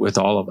God with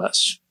all of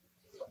us.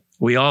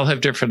 We all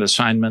have different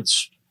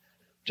assignments,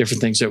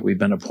 different things that we've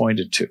been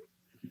appointed to.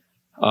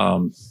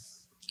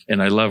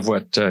 And I love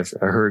what I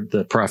heard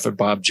the prophet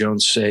Bob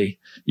Jones say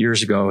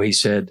years ago. He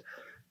said,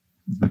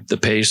 the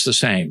pay is the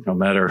same, no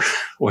matter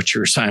what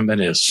your assignment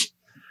is.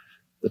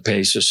 The pay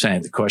is the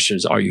same. The question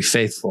is, are you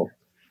faithful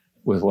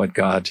with what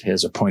God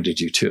has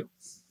appointed you to?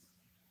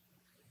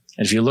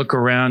 And if you look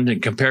around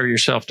and compare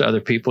yourself to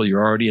other people,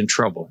 you're already in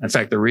trouble. In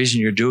fact, the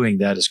reason you're doing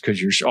that is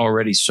because you're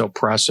already so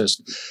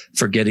processed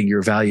for getting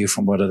your value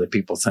from what other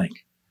people think.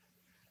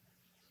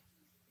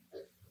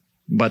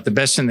 But the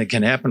best thing that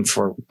can happen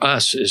for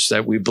us is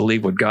that we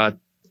believe what God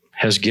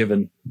has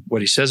given,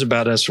 what he says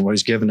about us and what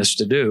he's given us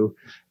to do,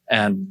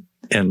 and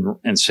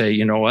say,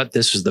 you know what,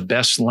 this is the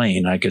best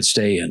lane I could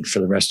stay in for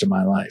the rest of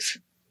my life.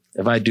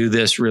 If I do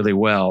this really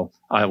well,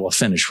 I will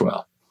finish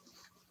well.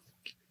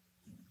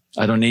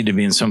 I don't need to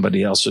be in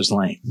somebody else's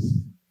lane.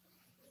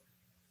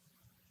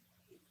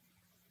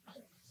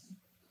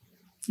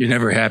 You're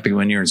never happy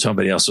when you're in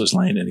somebody else's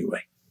lane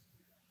anyway.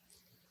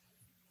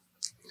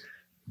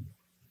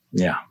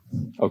 Yeah.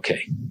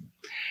 Okay.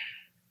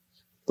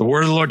 The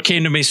word of the Lord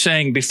came to me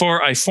saying,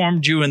 before I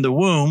formed you in the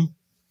womb,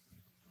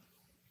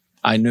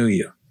 I knew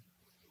you.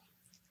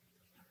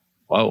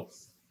 Whoa.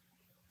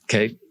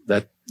 Okay.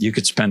 That you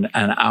could spend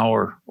an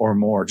hour or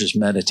more just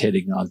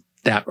meditating on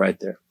that right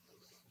there.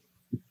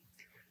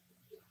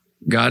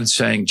 God's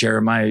saying,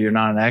 Jeremiah, you're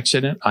not an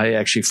accident. I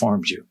actually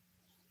formed you.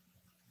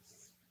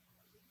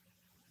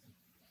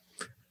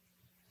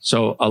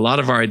 So a lot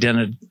of our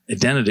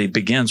identity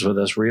begins with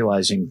us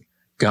realizing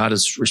God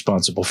is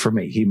responsible for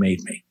me. He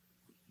made me.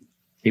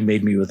 He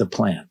made me with a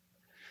plan.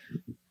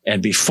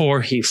 And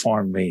before he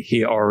formed me,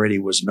 he already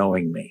was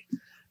knowing me.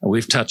 And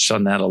we've touched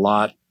on that a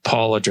lot.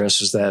 Paul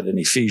addresses that in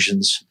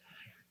Ephesians.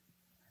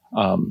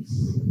 And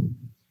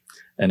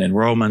in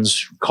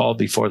Romans, called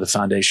before the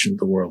foundation of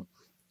the world.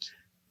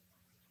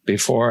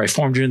 Before I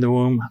formed you in the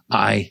womb,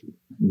 I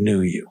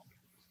knew you.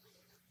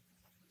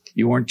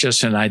 You weren't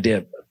just an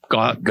idea.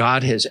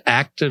 God has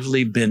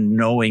actively been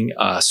knowing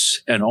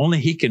us, and only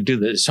he can do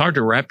this. It's hard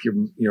to wrap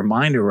your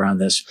mind around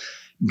this.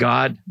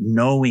 God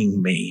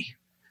knowing me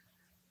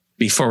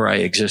before I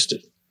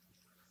existed.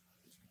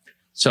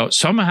 So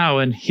somehow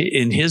in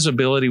his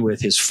ability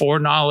with his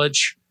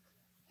foreknowledge,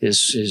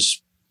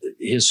 his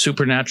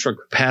supernatural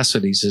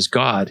capacities as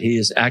God, he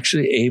is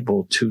actually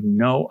able to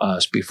know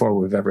us before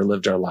we've ever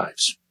lived our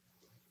lives.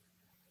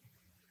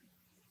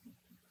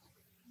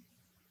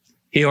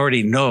 He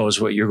already knows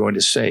what you're going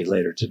to say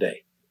later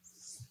today.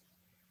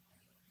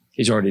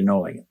 He's already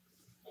knowing it.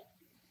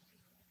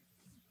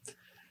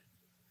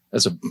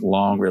 That's a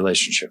long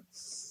relationship.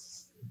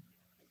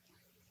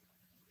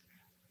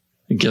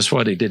 And guess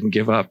what? He didn't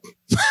give up.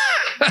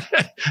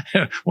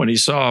 When he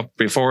saw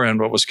beforehand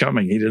what was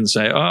coming, he didn't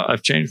say, oh,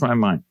 I've changed my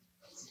mind.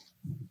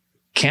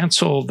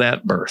 Cancel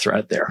that birth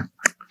right there.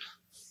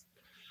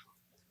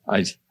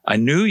 I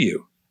knew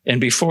you. And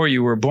before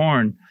you were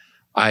born,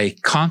 I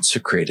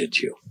consecrated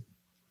you.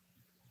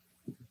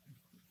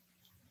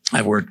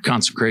 That word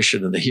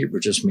consecration in the Hebrew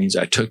just means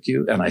I took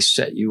you and I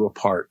set you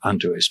apart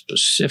unto a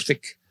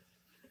specific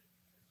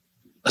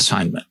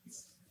assignment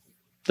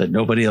that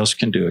nobody else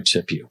can do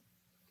except you,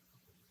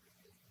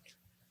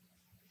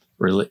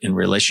 in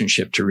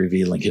relationship to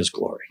revealing his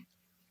glory.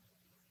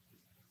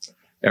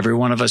 Every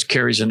one of us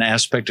carries an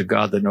aspect of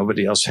God that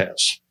nobody else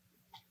has.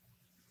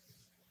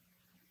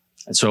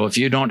 And so if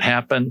you don't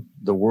happen,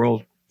 the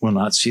world will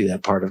not see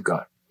that part of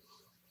God.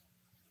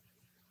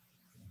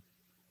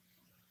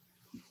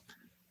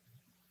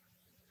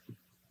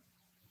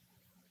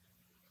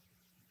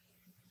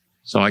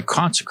 So I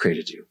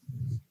consecrated you.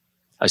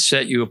 I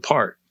set you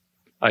apart.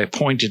 I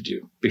appointed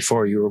you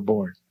before you were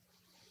born.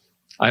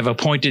 I've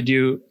appointed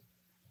you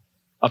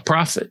a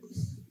prophet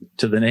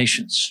to the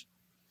nations.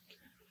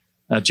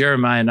 Now,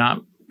 Jeremiah,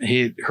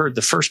 he heard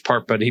the first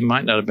part, but he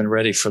might not have been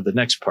ready for the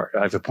next part.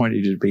 I've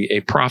appointed you to be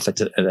a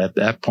prophet. And at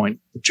that point,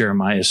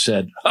 Jeremiah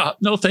said,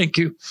 no, thank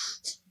you.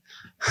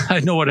 I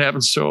know what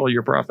happens to all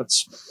your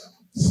prophets.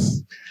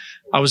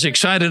 I was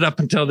excited up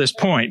until this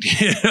point.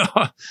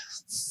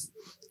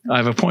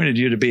 I've appointed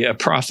you to be a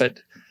prophet,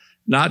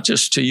 not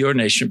just to your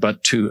nation,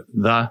 but to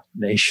the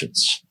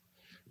nations.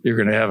 You're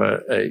going to have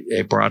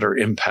a broader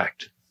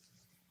impact.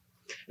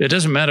 It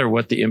doesn't matter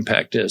what the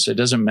impact is. It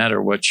doesn't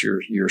matter what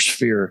your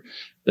sphere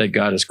that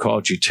God has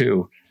called you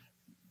to.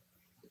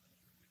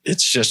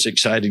 It's just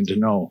exciting to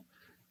know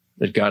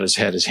that God has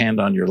had his hand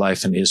on your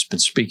life and he has been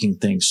speaking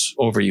things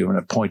over you and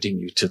appointing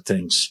you to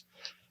things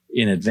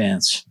in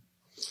advance.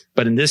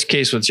 But in this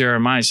case with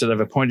Jeremiah, he said, I've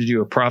appointed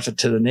you a prophet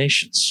to the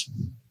nations.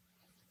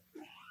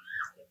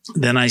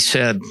 Then I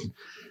said,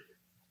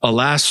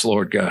 alas,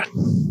 Lord God.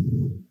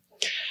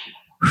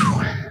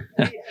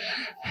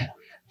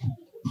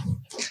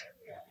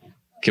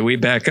 Can we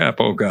back up?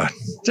 Oh, God.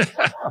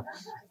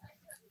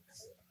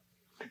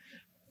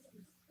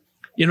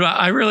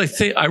 I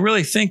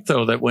really think,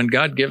 though, that when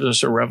God gives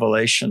us a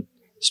revelation,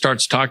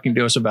 starts talking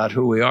to us about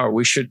who we are,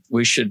 we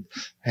should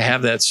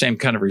have that same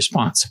kind of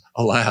response.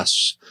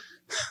 Alas.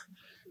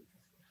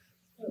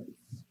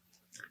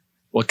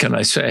 What can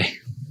I say?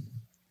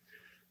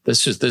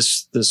 This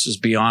is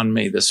beyond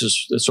me.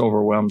 This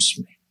overwhelms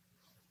me.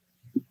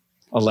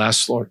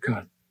 Alas, Lord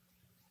God.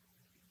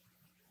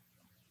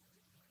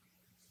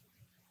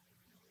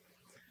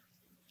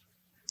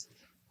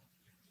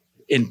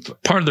 And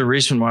part of the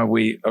reason why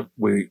we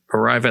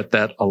arrive at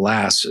that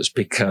alas is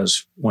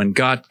because when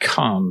God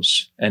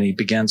comes and he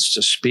begins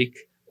to speak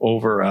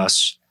over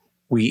us,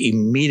 we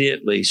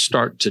immediately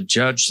start to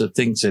judge the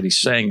things that he's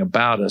saying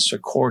about us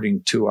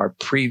according to our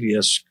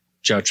previous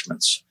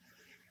judgments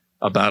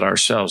about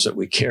ourselves that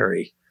we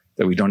carry,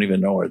 that we don't even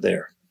know are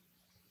there.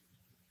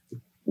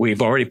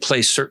 We've already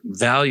placed certain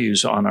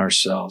values on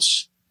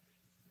ourselves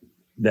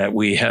that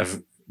we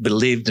have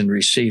believed and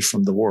received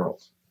from the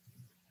world.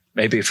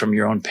 Maybe from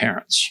your own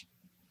parents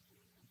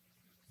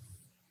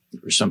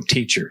or some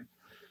teacher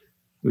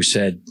who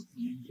said,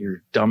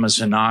 you're dumb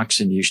as an ox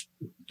and you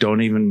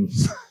don't even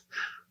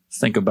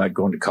think about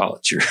going to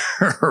college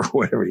or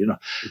whatever,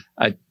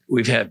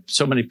 We've had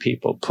so many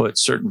people put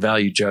certain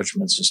value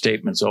judgments and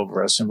statements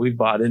over us, and we've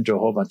bought into a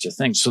whole bunch of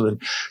things.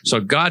 So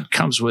God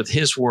comes with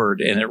his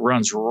word, and it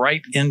runs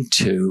right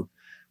into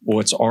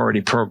what's already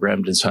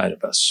programmed inside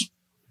of us.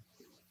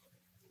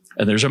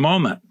 And there's a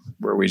moment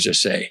where we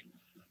just say,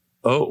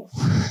 oh,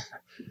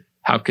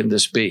 how can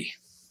this be?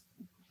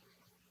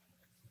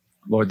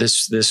 Lord,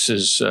 this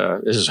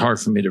is hard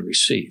for me to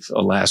receive.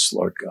 Alas,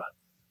 Lord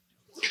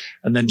God.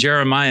 And then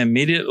Jeremiah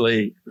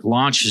immediately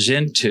launches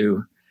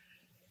into,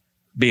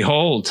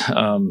 behold,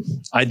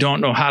 I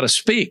don't know how to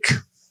speak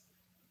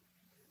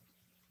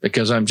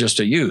because I'm just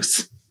a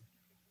youth.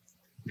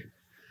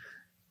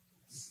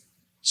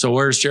 So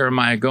where's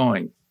Jeremiah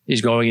going? He's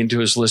going into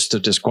his list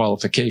of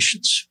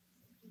disqualifications.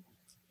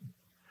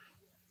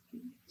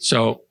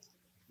 So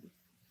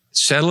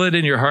settle it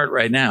in your heart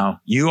right now.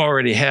 You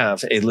already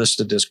have a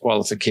list of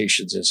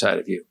disqualifications inside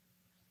of you.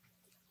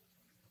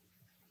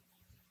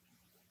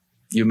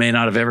 You may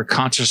not have ever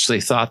consciously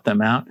thought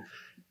them out,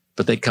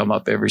 but they come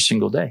up every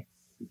single day.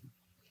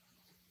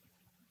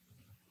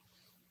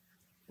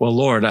 Well,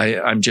 Lord,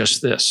 I'm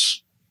just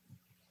this.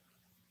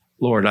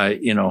 Lord,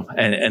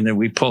 and then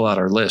we pull out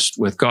our list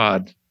with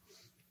God.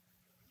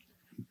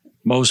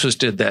 Moses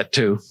did that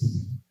too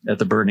at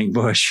the burning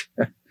bush.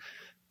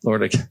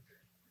 Lord,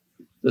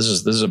 this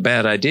is a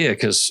bad idea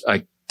because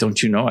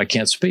don't you know I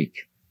can't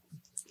speak?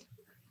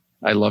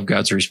 I love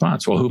God's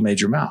response. Well, who made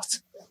your mouth?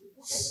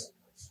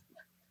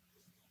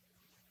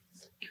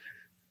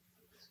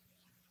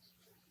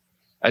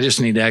 I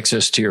just need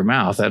access to your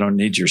mouth. I don't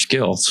need your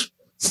skills.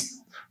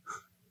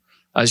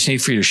 I just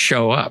need for you to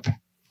show up.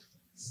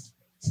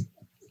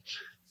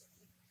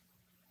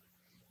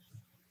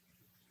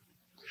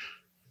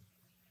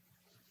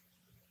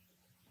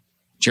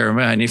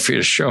 Jeremiah, I need for you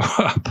to show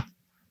up.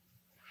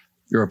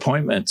 Your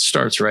appointment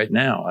starts right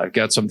now. I've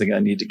got something I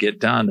need to get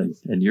done,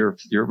 and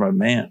you're my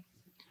man.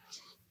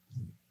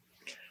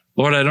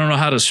 Lord, I don't know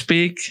how to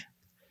speak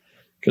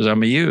because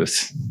I'm a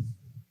youth.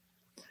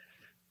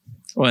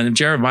 Well, in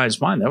Jeremiah's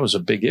mind, that was a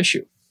big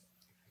issue.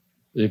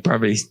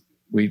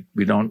 We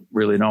don't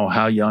really know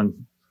how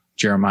young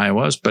Jeremiah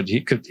was, but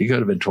he could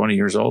have been 20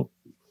 years old.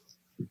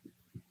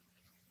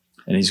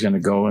 And he's going to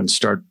go and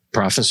start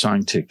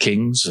prophesying to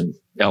kings and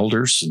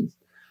elders and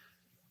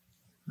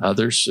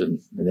others. And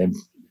then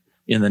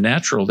in the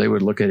natural, they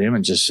would look at him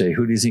and just say,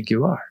 who do you think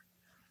you are?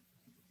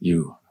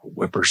 You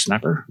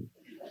whippersnapper?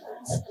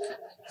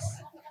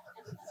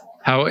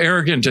 How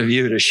arrogant of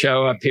you to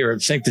show up here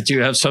and think that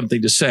you have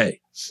something to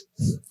say.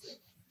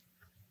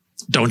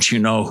 Don't you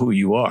know who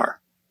you are?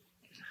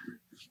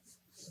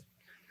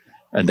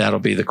 And that'll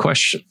be the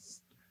question.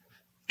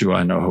 Do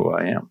I know who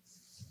I am?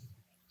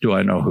 Do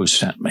I know who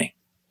sent me?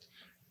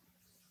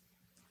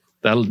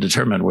 That'll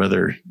determine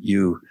whether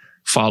you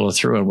follow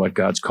through on what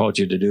God's called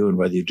you to do and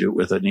whether you do it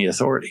with any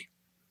authority.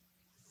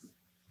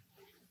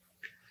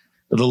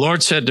 But the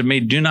Lord said to me,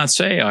 do not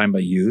say I'm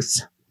a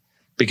youth,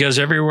 because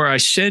everywhere I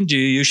send you,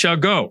 you shall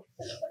go.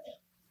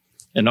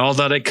 And all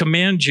that I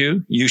command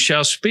you, you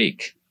shall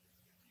speak.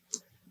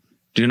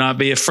 Do not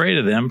be afraid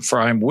of them, for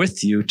I am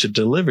with you to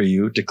deliver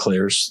you,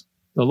 declares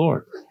the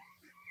Lord.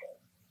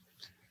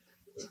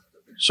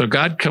 So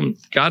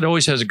God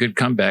always has a good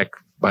comeback,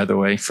 by the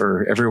way,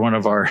 for every one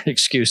of our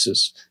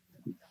excuses.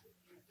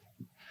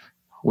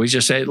 We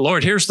just say,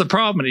 Lord, here's the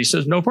problem. And he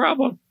says, no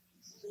problem.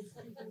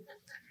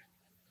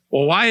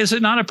 Well, why is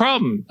it not a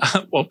problem?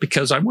 Well,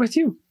 because I'm with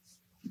you.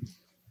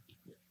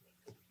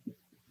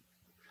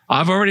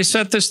 I've already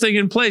set this thing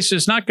in place.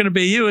 It's not going to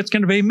be you. It's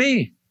going to be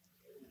me.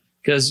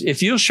 Because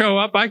if you'll show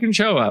up, I can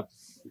show up.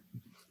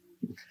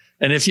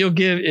 And if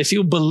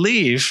you'll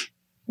believe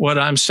what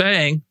I'm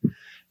saying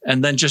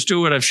and then just do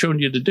what I've shown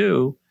you to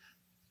do,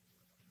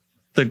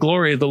 the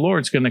glory of the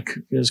Lord is going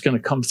to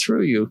come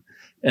through you.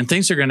 And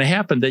things are going to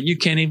happen that you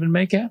can't even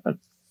make happen.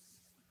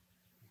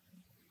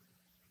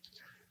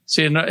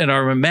 See, in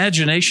our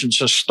imaginations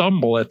just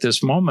stumble at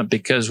this moment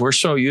because we're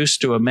so used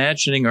to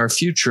imagining our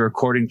future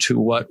according to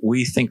what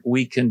we think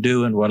we can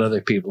do and what other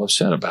people have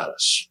said about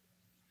us.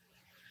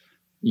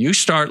 You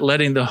start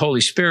letting the Holy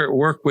Spirit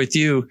work with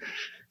you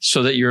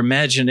so that your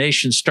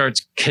imagination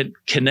starts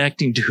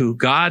connecting to who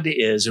God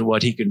is and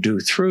what he can do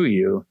through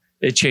you.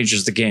 It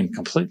changes the game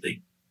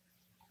completely.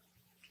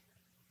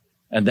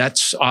 And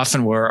that's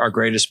often where our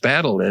greatest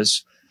battle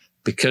is,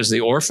 because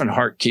the orphan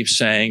heart keeps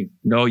saying,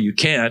 no, you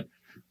can't.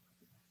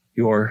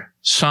 Your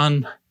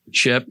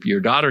sonship, your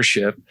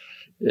daughtership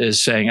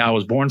is saying, I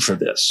was born for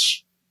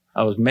this.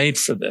 I was made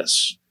for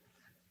this.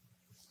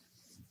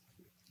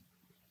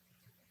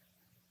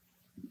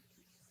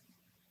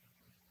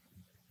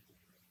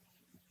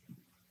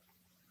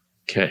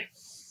 Okay.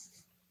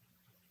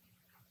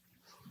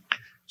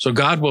 So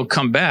God will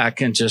come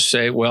back and just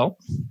say, well,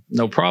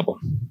 no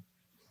problem.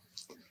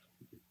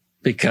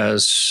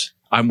 Because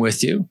I'm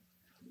with you.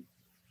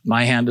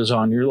 My hand is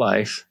on your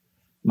life.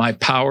 My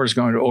power is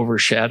going to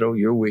overshadow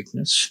your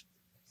weakness.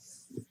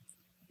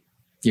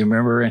 You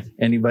remember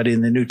anybody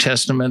in the New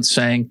Testament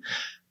saying,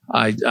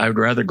 I'd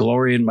rather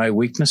glory in my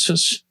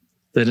weaknesses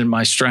than in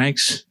my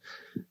strengths?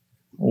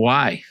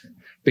 Why?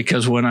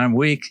 Because when I'm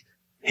weak,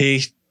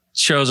 he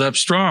shows up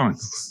strong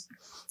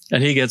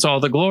and he gets all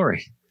the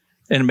glory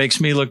and it makes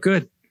me look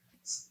good.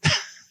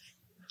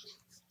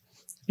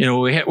 You know,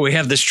 we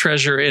have this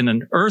treasure in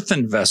an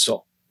earthen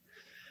vessel.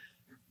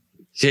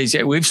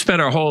 We've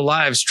spent our whole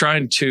lives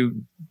trying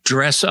to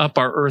dress up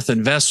our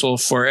earthen vessel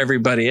for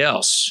everybody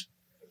else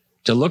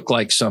to look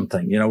like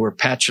something. You know, we're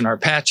patching our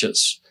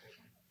patches.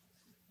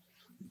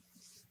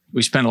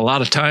 We spend a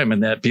lot of time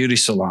in that beauty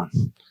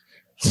salon.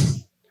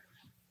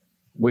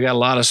 We got a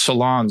lot of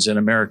salons in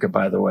America,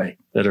 by the way,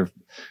 that are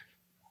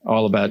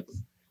all about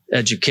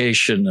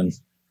education and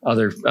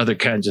other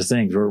kinds of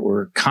things.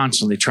 We're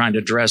constantly trying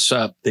to dress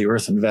up the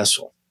earthen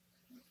vessel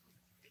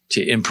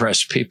to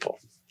impress people.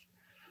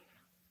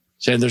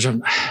 So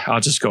I'll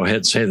just go ahead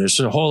and say there's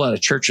a whole lot of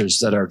churches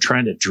that are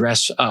trying to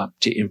dress up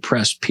to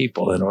impress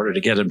people in order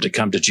to get them to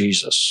come to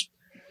Jesus.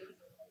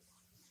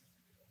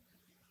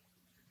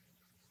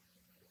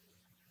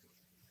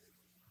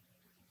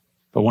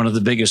 But one of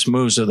the biggest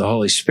moves of the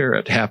Holy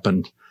Spirit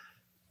happened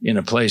in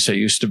a place that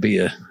used to be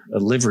a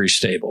livery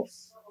stable,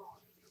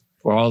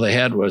 where all they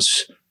had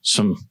was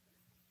some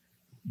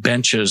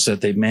benches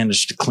that they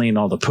managed to clean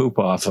all the poop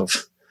off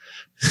of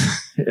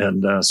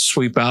and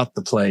sweep out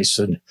the place,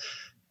 and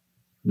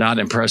not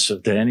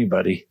impressive to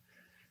anybody.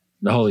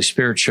 The Holy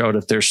Spirit showed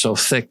up they're so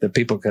thick that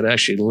people could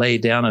actually lay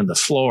down on the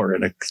floor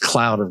in a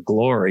cloud of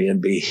glory and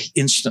be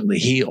instantly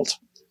healed.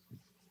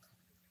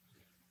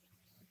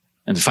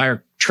 And the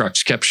fire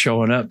trucks kept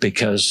showing up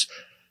because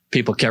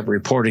people kept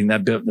reporting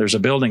that there's a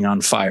building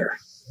on fire.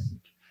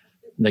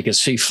 And they could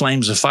see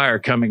flames of fire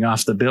coming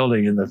off the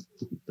building, and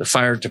the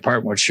fire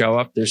department would show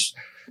up. There's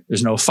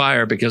no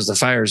fire because the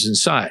fire is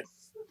inside,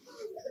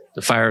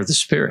 the fire of the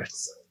Spirit.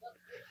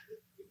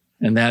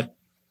 And that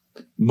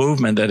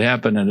movement that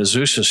happened in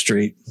Azusa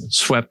Street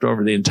swept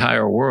over the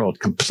entire world,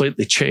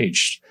 completely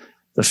changed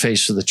the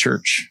face of the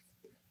church,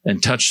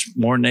 and touched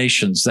more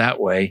nations that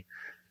way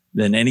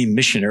than any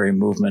missionary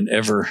movement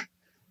ever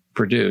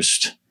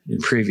produced in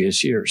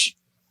previous years.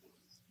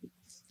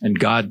 And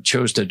God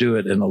chose to do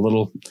it in a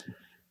little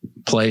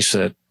place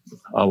that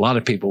a lot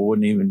of people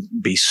wouldn't even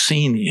be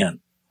seen in.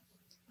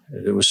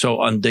 It was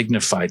so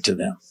undignified to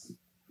them.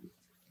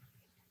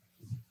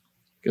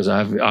 Because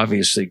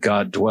obviously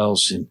God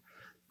dwells in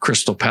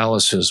crystal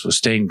palaces with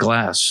stained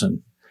glass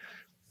and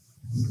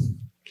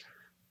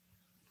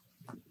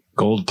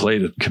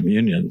gold-plated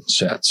communion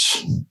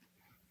sets.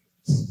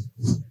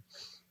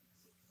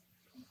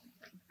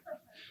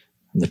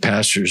 And the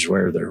pastors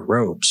wear their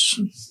robes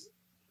and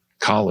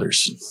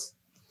collars.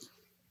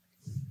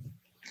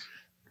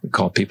 We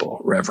call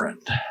people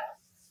reverend.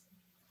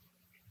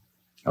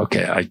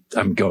 Okay, I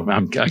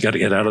got to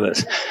get out of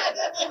this.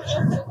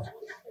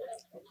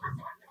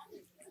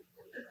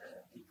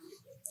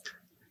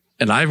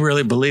 And I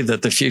really believe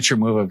that the future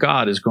move of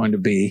God is going to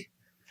be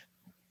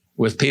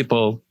with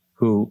people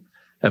who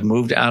have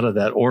moved out of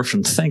that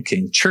orphan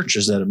thinking,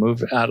 churches that have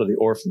moved out of the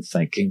orphan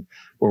thinking,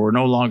 where we're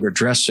no longer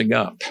dressing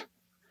up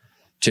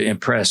to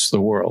impress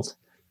the world.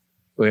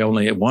 We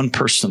only have one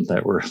person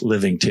that we're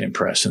living to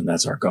impress, and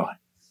that's our God.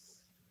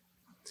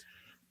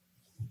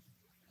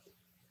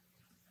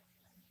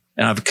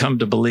 And I've come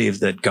to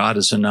believe that God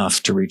is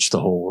enough to reach the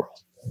whole world.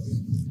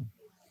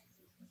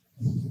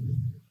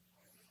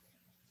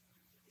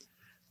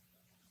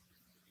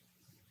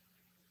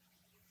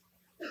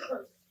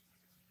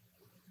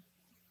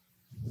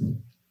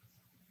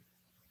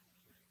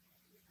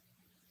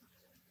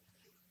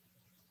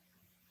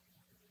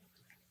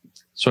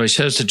 So he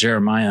says to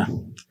Jeremiah,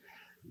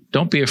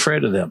 don't be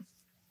afraid of them.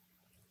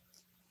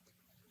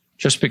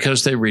 Just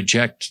because they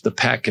reject the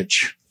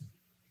package,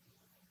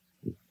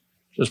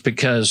 just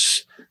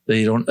because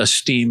they don't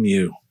esteem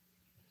you,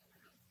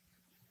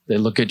 they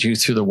look at you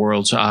through the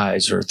world's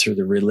eyes or through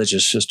the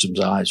religious system's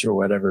eyes or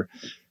whatever.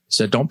 He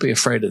said, don't be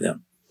afraid of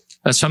them.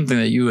 That's something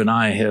that you and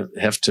I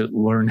have to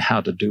learn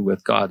how to do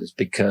with God, is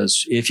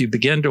because if you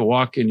begin to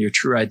walk in your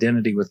true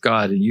identity with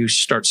God and you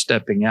start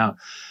stepping out,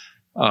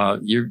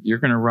 you're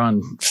going to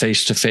run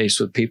face to face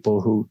with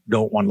people who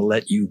don't want to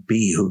let you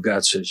be who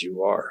God says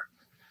you are.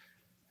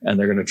 And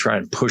they're going to try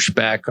and push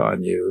back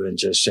on you and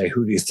just say,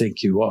 who do you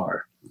think you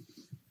are?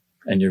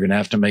 And you're going to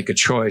have to make a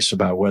choice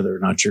about whether or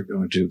not you're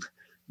going to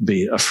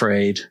be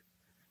afraid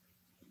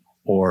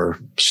or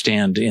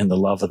stand in the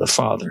love of the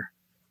Father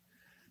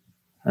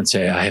and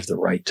say, I have the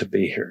right to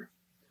be here.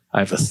 I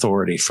have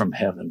authority from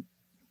heaven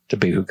to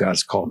be who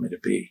God's called me to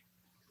be.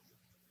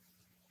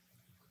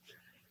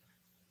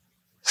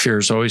 Fear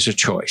is always a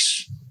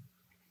choice.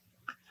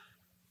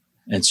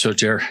 And so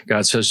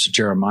God says to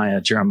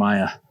Jeremiah,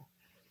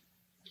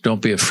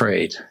 don't be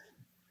afraid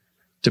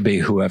to be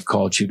who I've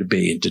called you to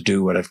be and to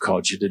do what I've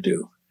called you to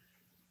do.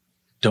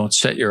 Don't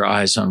set your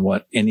eyes on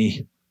what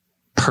any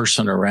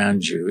person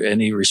around you,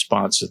 any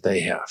response that they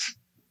have.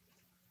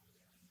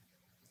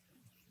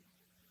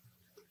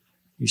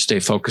 You stay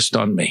focused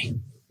on me.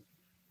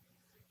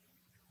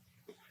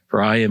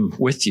 For I am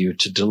with you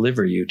to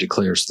deliver you,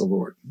 declares the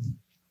Lord.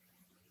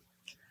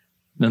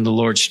 Then the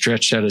Lord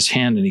stretched out his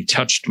hand and he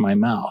touched my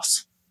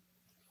mouth.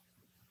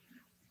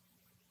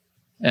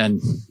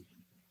 And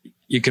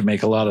you could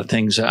make a lot of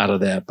things out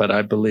of that, but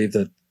I believe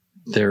that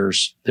there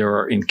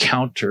are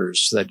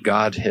encounters that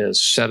God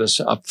has set us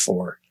up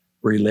for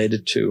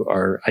related to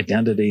our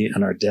identity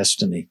and our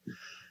destiny.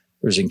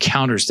 There's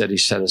encounters that he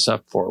set us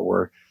up for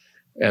where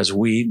as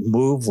we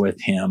move with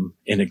him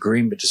in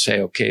agreement to say,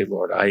 okay,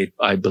 Lord,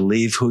 I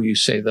believe who you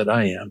say that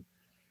I am.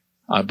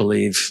 I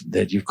believe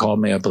that you've called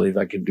me. I believe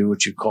I can do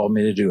what you called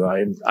me to do.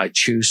 I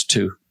choose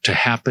to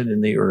happen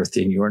in the earth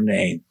in your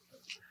name.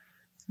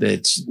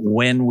 That's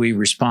when we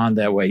respond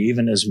that way,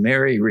 even as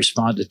Mary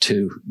responded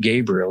to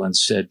Gabriel and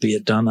said, be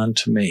it done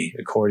unto me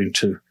according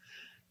to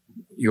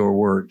your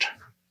word.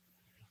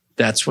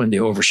 That's when the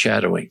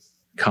overshadowing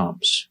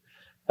comes.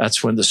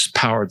 That's when the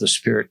power of the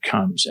Spirit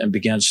comes and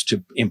begins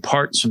to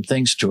impart some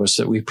things to us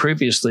that we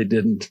previously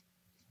didn't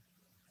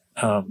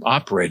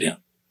operate in.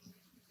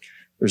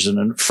 There's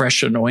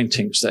fresh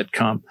anointings that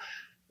come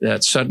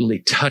that suddenly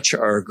touch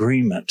our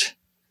agreement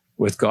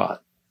with God.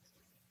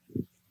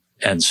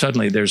 And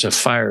suddenly there's a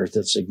fire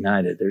that's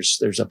ignited.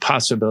 There's a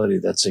possibility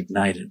that's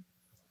ignited.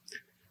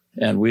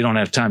 And we don't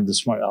have time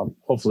this morning.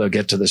 Hopefully I'll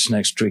get to this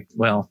next week.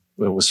 Well,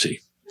 we'll see.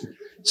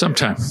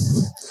 Sometime.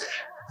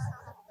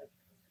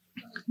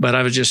 But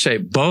I would just say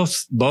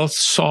both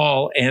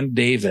Saul and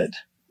David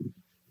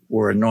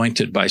were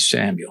anointed by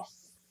Samuel.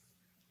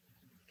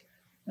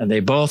 And they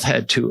both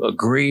had to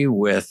agree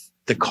with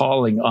the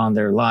calling on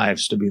their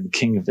lives to be the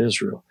king of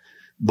Israel.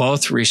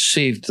 Both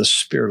received the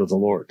Spirit of the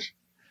Lord.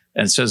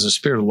 And it says the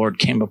Spirit of the Lord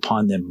came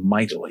upon them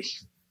mightily.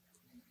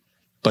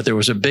 But there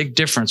was a big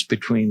difference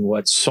between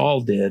what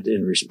Saul did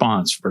in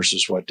response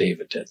versus what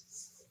David did.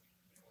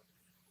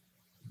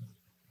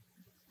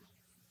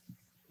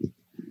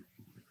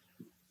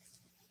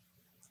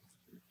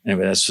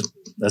 Anyway,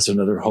 that's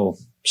another whole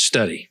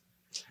study.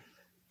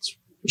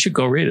 You should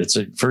go read it.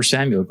 It's 1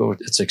 Samuel.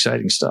 It's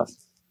exciting stuff.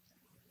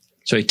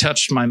 So he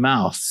touched my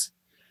mouth.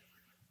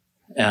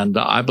 And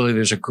I believe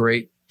there's a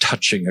great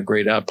touching, a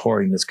great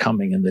outpouring that's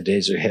coming in the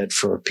days ahead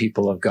for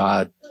people of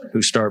God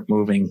who start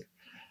moving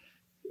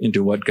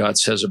into what God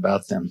says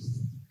about them.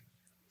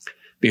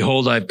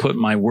 Behold, I put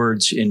my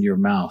words in your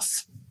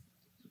mouth.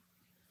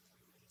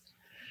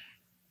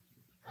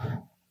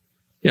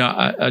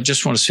 Yeah, I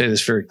just want to say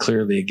this very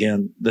clearly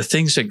again. The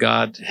things that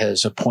God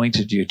has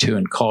appointed you to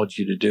and called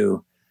you to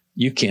do,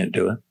 you can't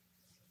do it.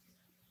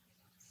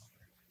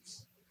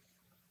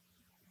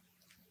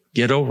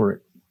 Get over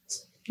it.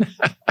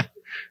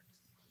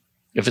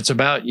 If it's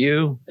about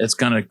you, it's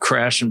going to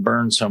crash and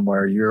burn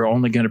somewhere. You're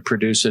only going to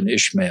produce an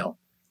Ishmael.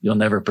 You'll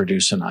never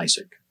produce an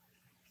Isaac.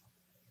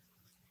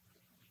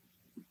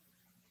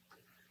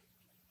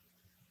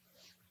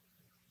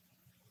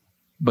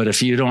 But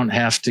if you don't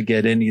have to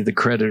get any of the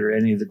credit or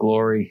any of the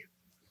glory,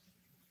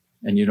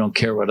 and you don't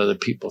care what other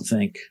people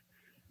think,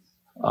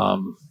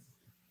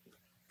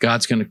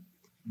 God's going to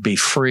be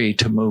free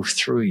to move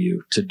through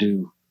you to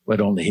do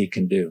what only he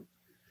can do.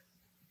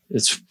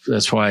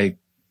 That's why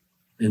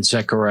in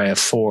Zechariah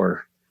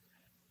 4,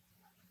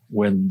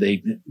 when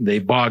they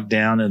bogged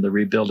down in the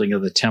rebuilding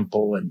of the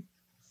temple, and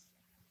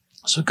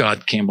so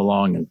God came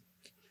along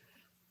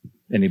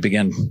and he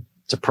began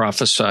to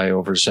prophesy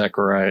over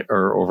Zechariah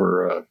or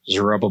over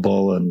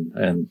Zerubbabel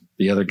and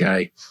the other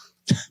guy,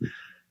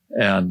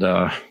 and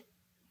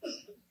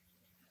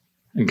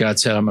God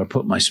said, "I'm going to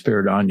put my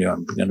spirit on you.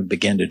 I'm going to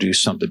begin to do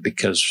something,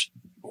 because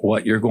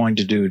what you're going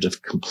to do to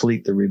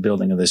complete the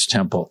rebuilding of this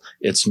temple,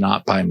 it's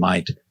not by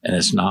might and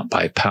it's not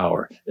by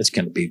power. It's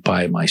going to be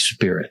by my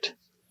spirit."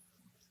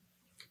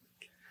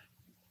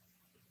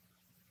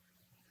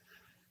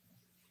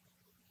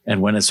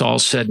 And when it's all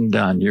said and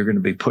done, you're going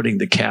to be putting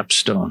the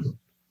capstone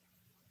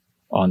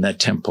on that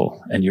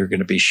temple, and you're going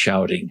to be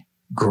shouting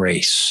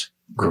grace,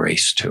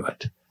 grace to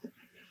it.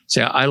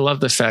 See, I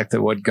love the fact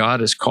that what God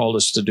has called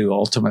us to do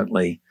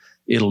ultimately,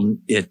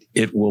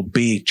 it will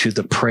be to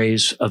the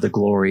praise of the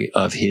glory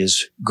of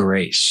his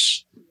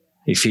grace.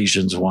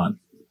 Ephesians 1.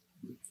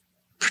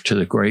 To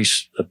the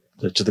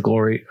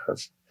glory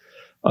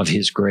of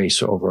his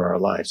grace over our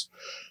lives.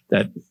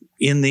 That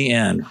in the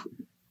end,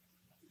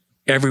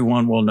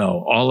 everyone will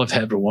know, all of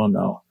heaven will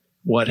know,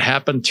 what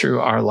happened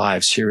through our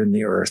lives here in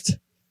the earth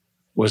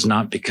was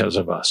not because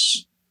of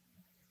us.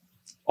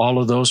 All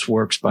of those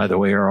works, by the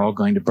way, are all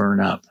going to burn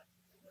up.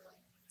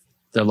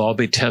 They'll all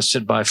be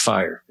tested by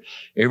fire.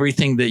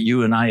 Everything that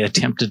you and I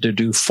attempted to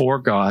do for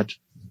God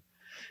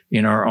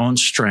in our own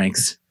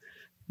strength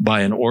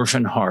by an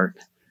orphan heart,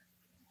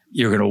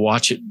 you're going to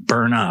watch it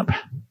burn up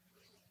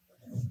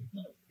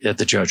at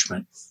the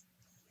judgment.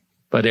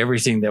 But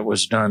everything that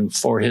was done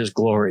for his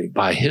glory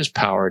by his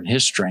power and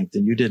his strength,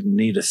 and you didn't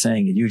need a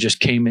thing, and you just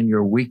came in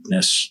your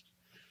weakness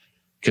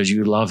because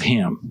you love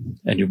him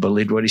and you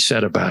believed what he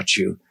said about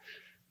you,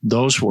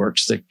 those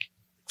works that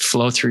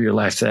flow through your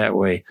life that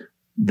way,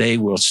 they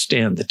will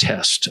stand the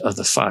test of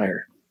the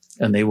fire,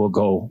 and they will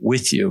go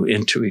with you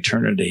into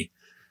eternity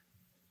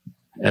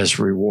as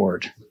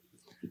reward.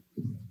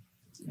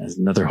 That's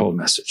another whole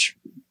message.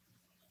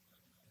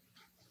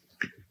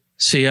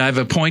 See, I've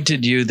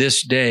appointed you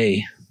this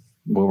day.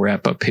 We'll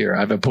wrap up here.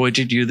 I've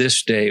appointed you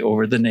this day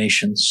over the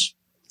nations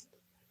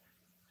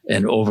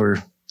and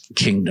over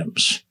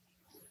kingdoms.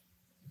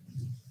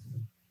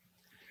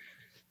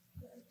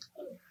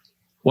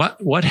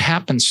 What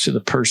happens to the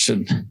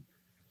person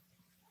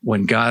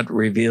when God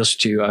reveals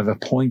to you, I've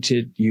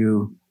appointed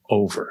you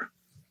over?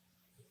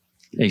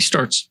 And he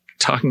starts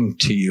talking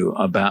to you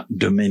about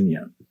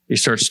dominion. He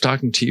starts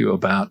talking to you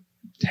about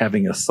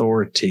having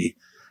authority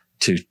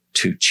to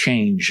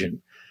change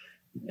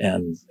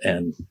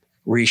and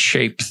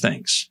reshape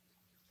things.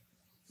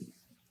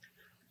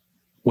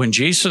 When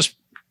Jesus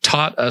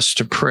taught us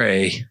to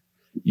pray,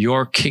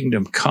 your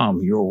kingdom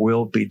come, your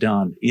will be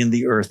done in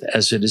the earth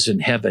as it is in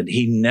heaven,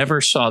 he never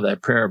saw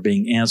that prayer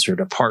being answered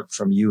apart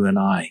from you and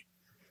I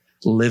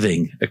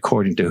living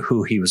according to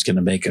who he was going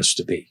to make us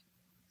to be.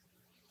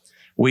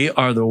 We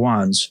are the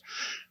ones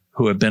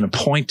who have been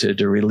appointed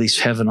to release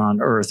heaven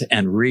on earth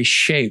and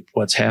reshape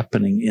what's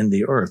happening in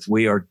the earth.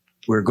 We're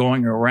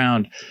going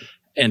around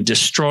and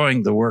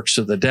destroying the works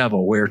of the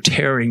devil. We're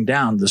tearing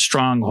down the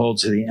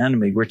strongholds of the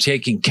enemy. We're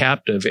taking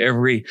captive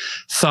every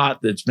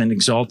thought that's been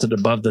exalted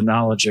above the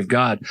knowledge of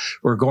God.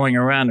 We're going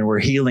around and we're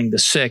healing the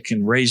sick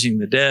and raising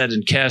the dead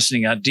and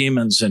casting out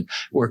demons. And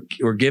we're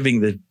giving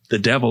the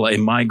devil a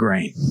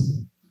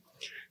migraine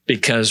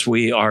because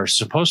we are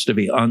supposed to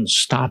be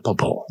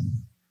unstoppable.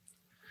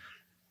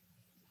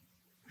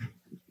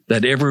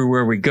 That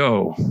everywhere we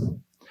go,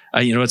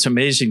 it's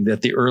amazing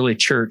that the early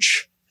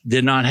church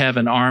did not have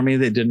an army.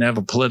 They didn't have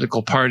a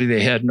political party.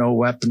 They had no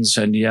weapons.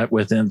 And yet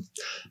within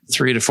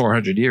 300 to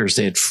 400 years,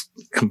 they had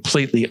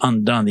completely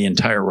undone the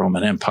entire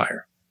Roman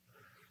Empire.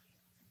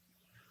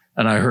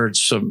 And I heard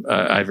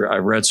I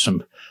read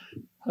some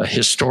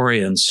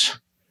historians,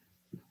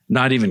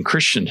 not even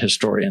Christian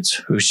historians,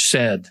 who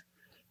said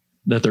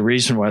that the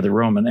reason why the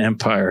Roman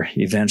Empire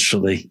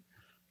eventually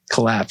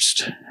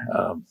collapsed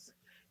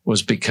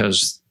was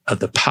because of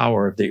the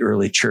power of the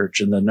early church.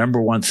 And the number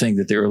one thing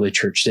that the early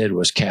church did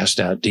was cast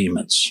out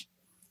demons.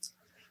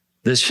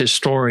 This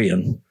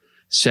historian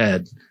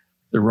said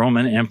the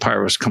Roman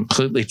Empire was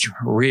completely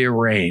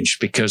rearranged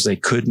because they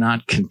could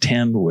not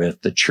contend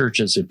with the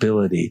church's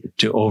ability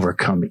to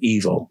overcome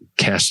evil,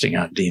 casting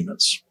out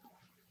demons.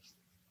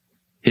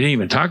 He didn't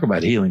even talk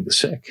about healing the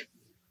sick.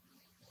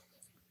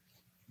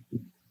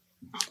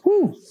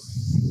 Whew.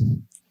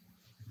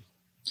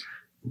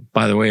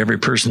 By the way, every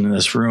person in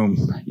this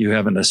room, you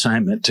have an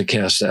assignment to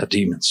cast out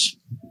demons.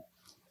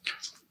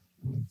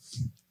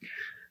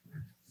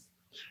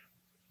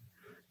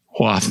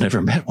 Well, I've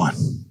never met one.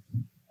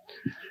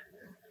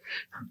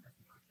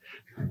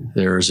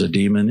 There is a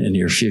demon in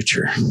your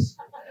future.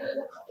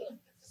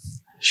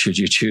 Should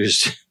you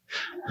choose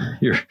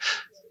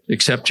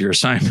accept your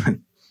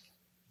assignment.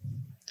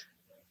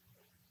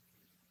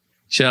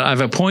 See,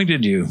 I've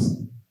appointed you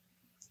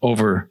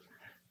over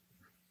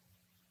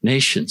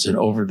nations and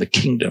over the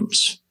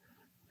kingdoms.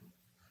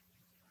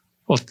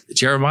 Well,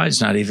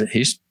 Jeremiah's not even,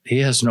 he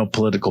has no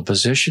political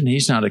position.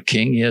 He's not a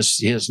king. He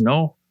has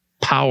no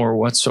power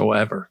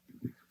whatsoever.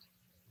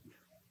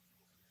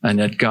 And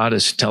yet God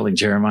is telling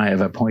Jeremiah,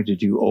 I've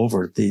appointed you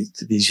over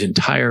these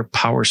entire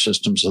power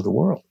systems of the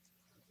world.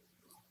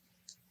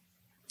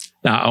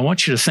 Now, I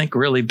want you to think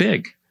really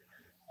big.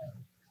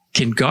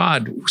 Can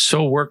God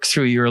so work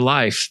through your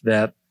life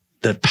that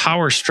the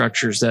power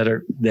structures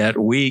that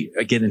we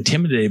get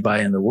intimidated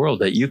by in the world,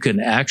 that you can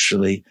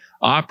actually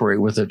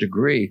operate with a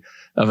degree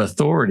of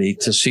authority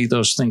to see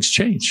those things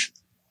change?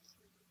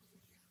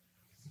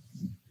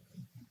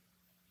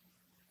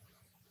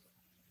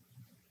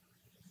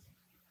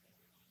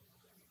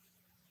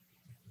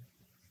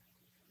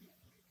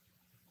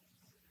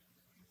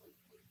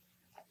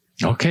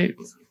 Okay.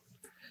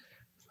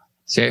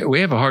 See, we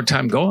have a hard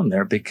time going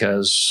there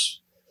because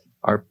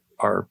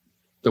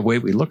the way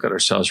we look at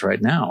ourselves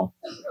right now,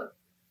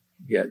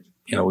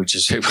 we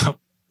just say, well,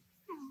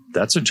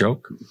 that's a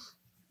joke.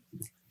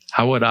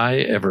 How would I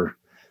ever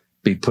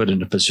be put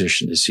in a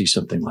position to see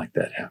something like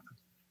that happen?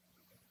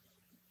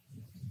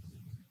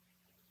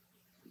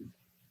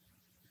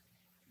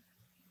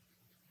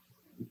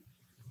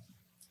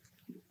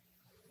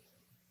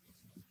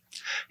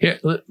 Here,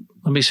 let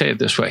me say it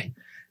this way.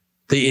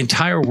 The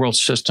entire world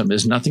system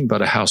is nothing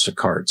but a house of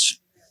cards.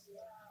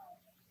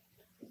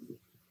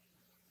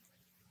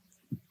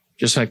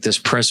 Just like this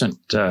present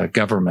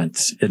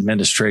government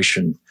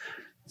administration,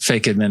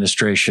 fake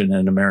administration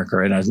in America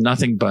right now is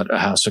nothing but a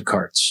house of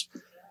cards.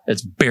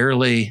 It's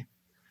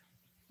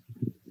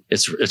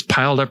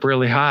piled up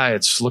really high.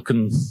 It's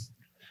looking,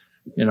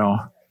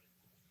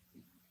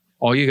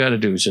 all you got to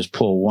do is just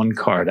pull one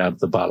card out of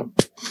the bottom.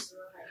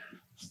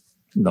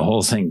 And the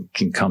whole thing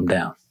can come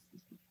down.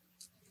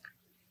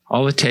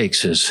 All it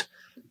takes is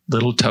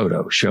little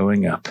Toto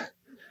showing up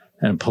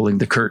and pulling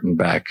the curtain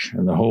back,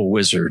 and the whole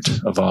Wizard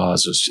of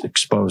Oz is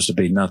exposed to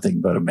be nothing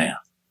but a man.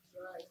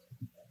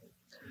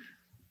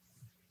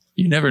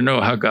 You never know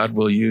how God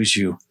will use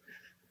you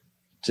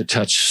to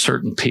touch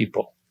certain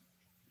people.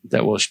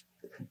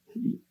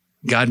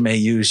 God may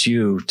use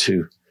you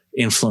to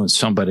influence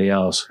somebody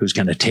else who's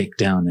going to take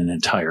down an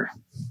entire,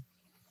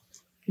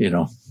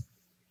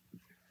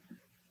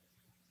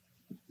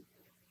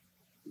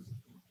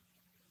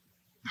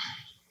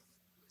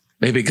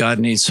 Maybe God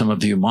needs some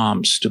of you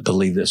moms to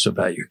believe this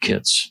about your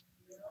kids.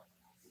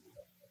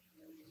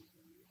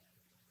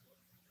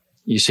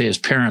 You see, as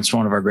parents,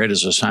 one of our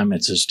greatest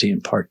assignments is to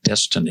impart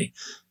destiny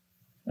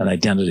and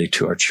identity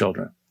to our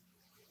children.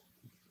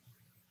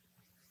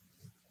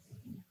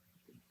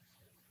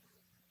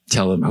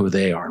 Tell them who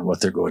they are and what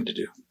they're going to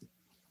do.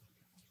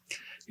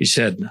 He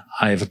said,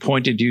 I have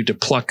appointed you to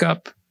pluck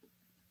up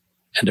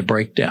and to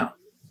break down,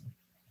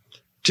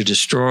 to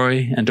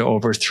destroy and to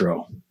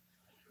overthrow,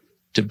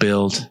 to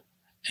build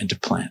and to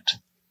plant.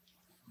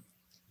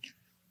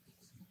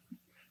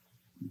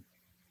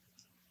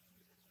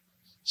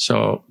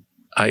 So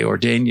I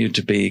ordain you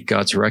to be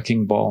God's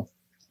wrecking ball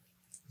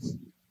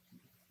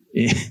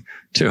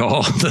to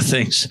all the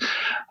things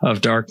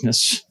of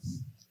darkness.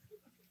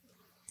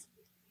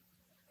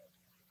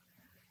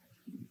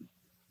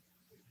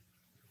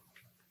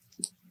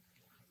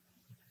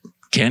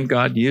 Can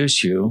God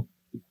use you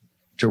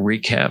to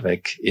wreak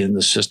havoc in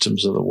the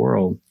systems of the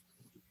world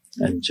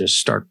and just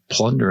start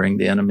plundering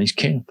the enemy's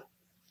camp?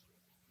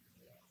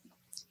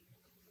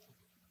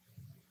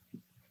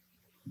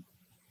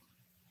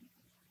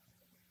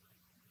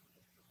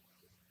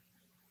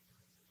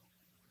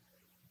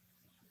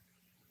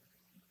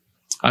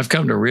 I've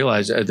come to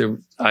realize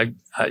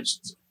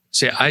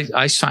See,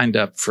 I signed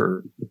up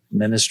for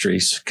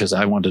ministries because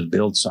I wanted to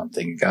build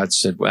something. God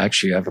said, well,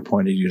 actually, I've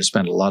appointed you to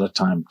spend a lot of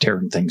time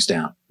tearing things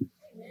down.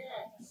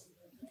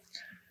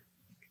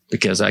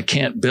 Because I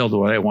can't build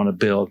what I want to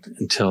build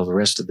until the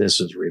rest of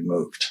this is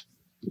removed.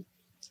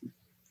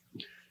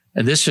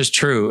 And this is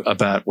true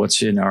about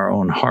what's in our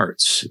own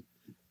hearts.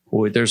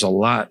 There's a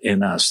lot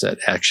in us that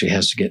actually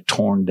has to get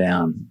torn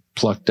down,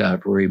 plucked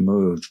out,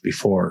 removed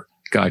before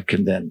God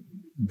can then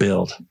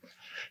build.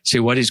 See,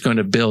 what he's going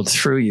to build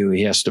through you,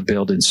 he has to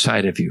build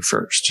inside of you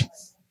first.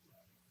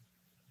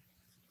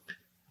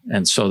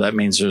 And so that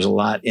means there's a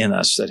lot in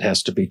us that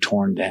has to be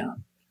torn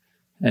down.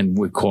 And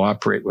we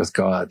cooperate with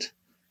God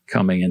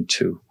coming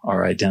into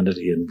our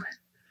identity. And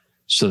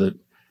so that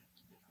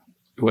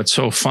what's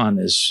so fun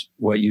is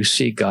what you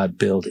see God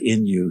build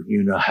in you,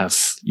 you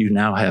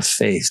now have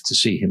faith to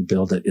see him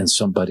build it in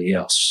somebody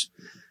else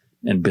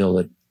and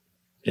build it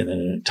in an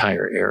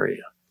entire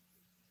area.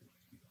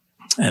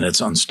 And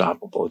it's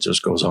unstoppable. It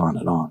just goes on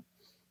and on.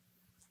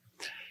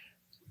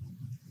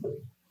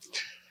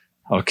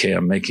 Okay,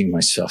 I'm making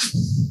myself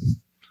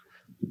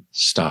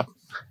stop.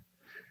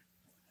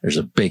 There's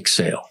a bake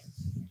sale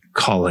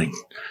calling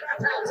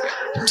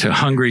to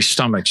hungry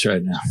stomachs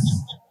right now.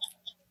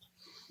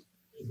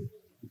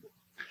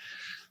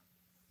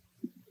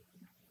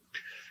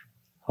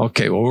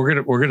 Okay, well,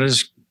 we're gonna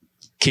just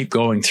keep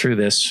going through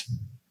this,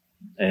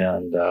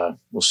 and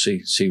we'll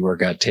see where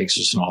God takes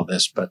us in all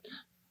this. But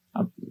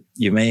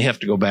you may have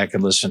to go back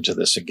and listen to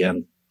this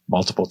again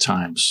multiple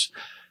times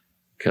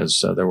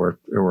because there were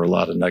a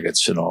lot of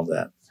nuggets in all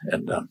that.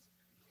 And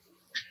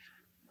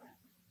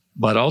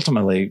but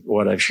ultimately,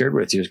 what I've shared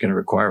with you is going to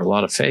require a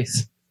lot of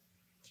faith,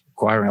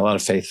 requiring a lot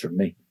of faith from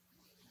me.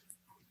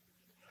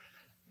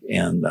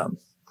 And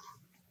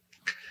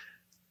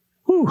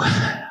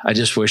I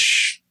just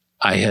wish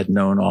I had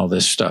known all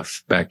this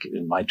stuff back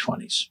in my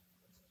 20s.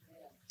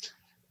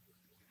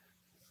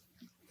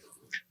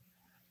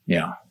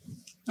 Yeah,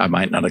 I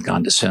might not have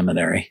gone to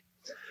seminary.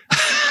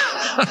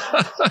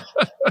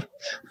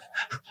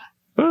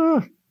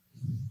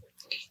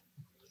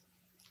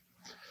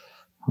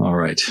 All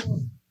right.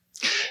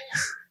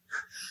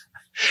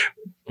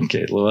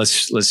 Okay, well,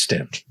 let's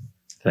stand.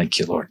 Thank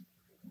you, Lord.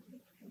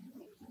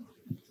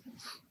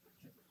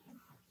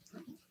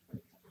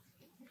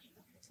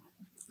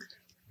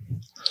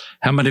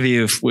 How many of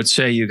you would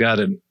say you got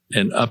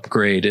an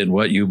upgrade in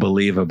what you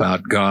believe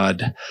about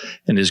God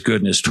and his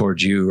goodness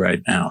towards you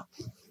right now?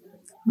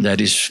 That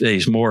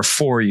he's more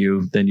for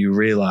you than you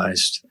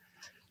realized.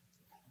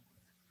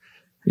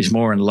 He's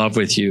more in love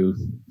with you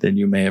than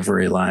you may have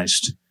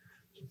realized.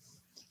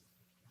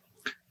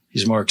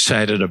 He's more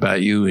excited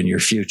about you and your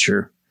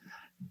future.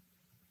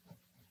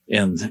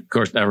 And of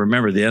course, now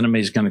remember, the enemy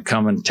is going to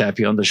come and tap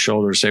you on the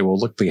shoulder and say, well,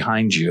 look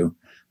behind you.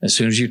 As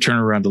soon as you turn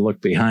around to look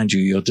behind you,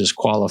 you'll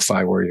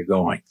disqualify where you're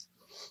going.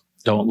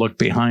 Don't look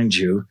behind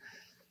you.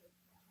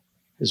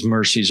 His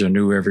mercies are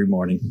new every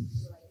morning.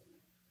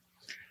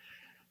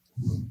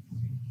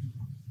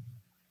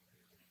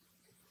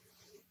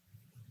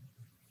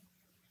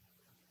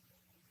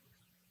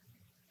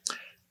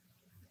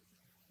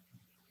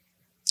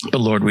 But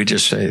Lord, we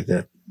just say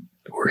that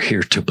we're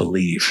here to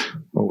believe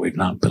what we've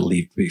not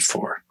believed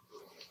before.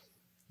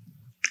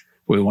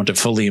 We want to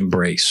fully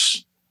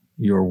embrace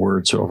your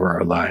words over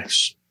our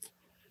lives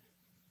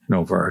and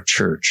over our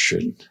church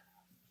and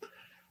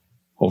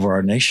over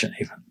our nation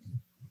even.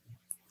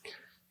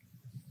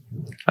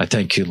 I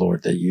thank you,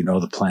 Lord, that you know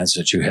the plans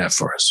that you have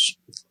for us.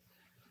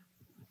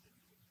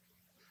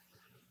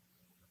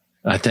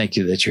 I thank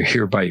you that you're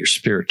here by your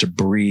Spirit to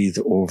breathe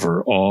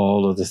over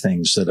all of the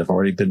things that have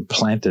already been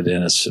planted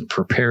in us and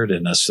prepared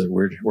in us that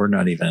we're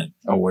not even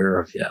aware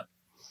of yet.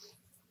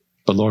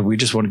 But Lord, we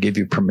just want to give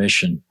you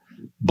permission.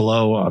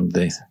 Blow on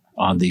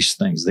these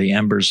things, the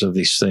embers of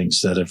these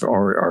things that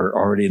are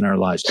already in our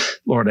lives.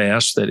 Lord, I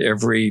ask that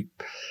every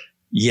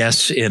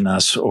yes in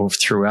us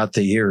throughout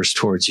the years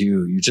towards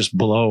you just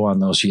blow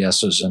on those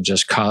yeses and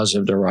just cause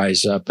them to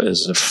rise up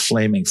as a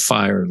flaming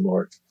fire,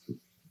 Lord.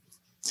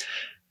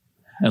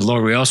 And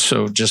Lord, we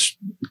also just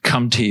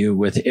come to you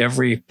with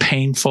every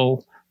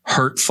painful,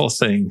 hurtful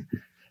thing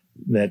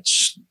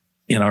that's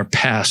in our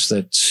past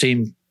that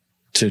seemed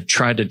to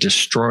try to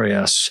destroy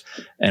us.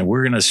 And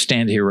we're going to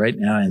stand here right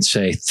now and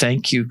say,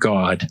 thank you,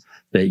 God,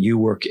 that you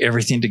work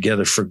everything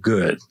together for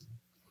good.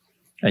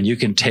 And you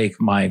can take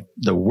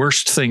the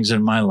worst things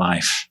in my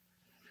life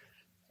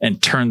and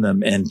turn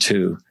them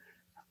into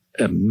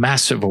a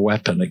massive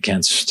weapon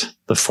against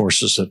the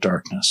forces of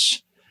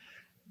darkness.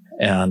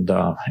 And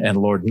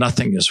Lord,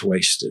 nothing is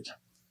wasted.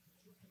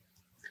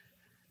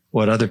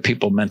 What other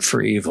people meant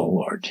for evil,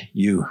 Lord,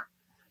 you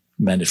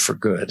meant it for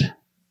good,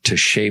 to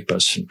shape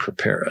us and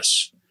prepare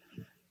us.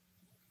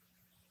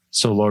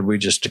 So, Lord, we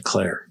just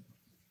declare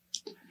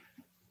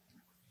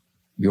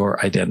your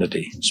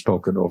identity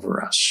spoken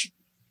over us.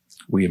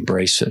 We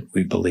embrace it.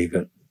 We believe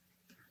it.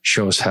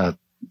 Show us how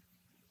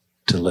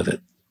to live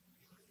it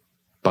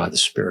by the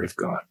Spirit of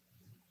God.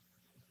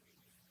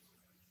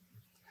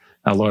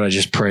 Now, Lord, I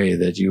just pray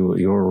that you'll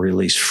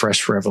release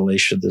fresh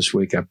revelation this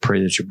week. I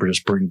pray that you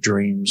just bring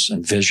dreams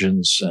and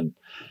visions and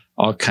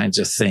all kinds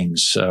of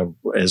things.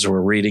 As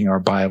we're reading our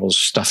Bibles,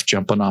 stuff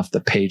jumping off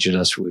the page at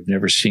us we've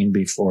never seen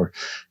before.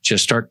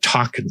 Just start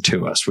talking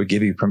to us. We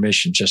give you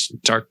permission. Just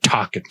start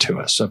talking to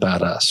us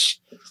about us.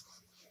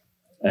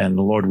 And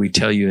Lord, we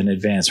tell you in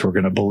advance, we're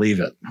going to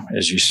believe it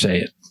as you say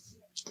it.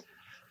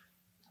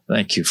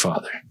 Thank you,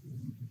 Father.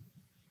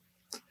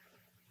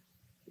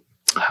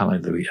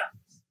 Hallelujah.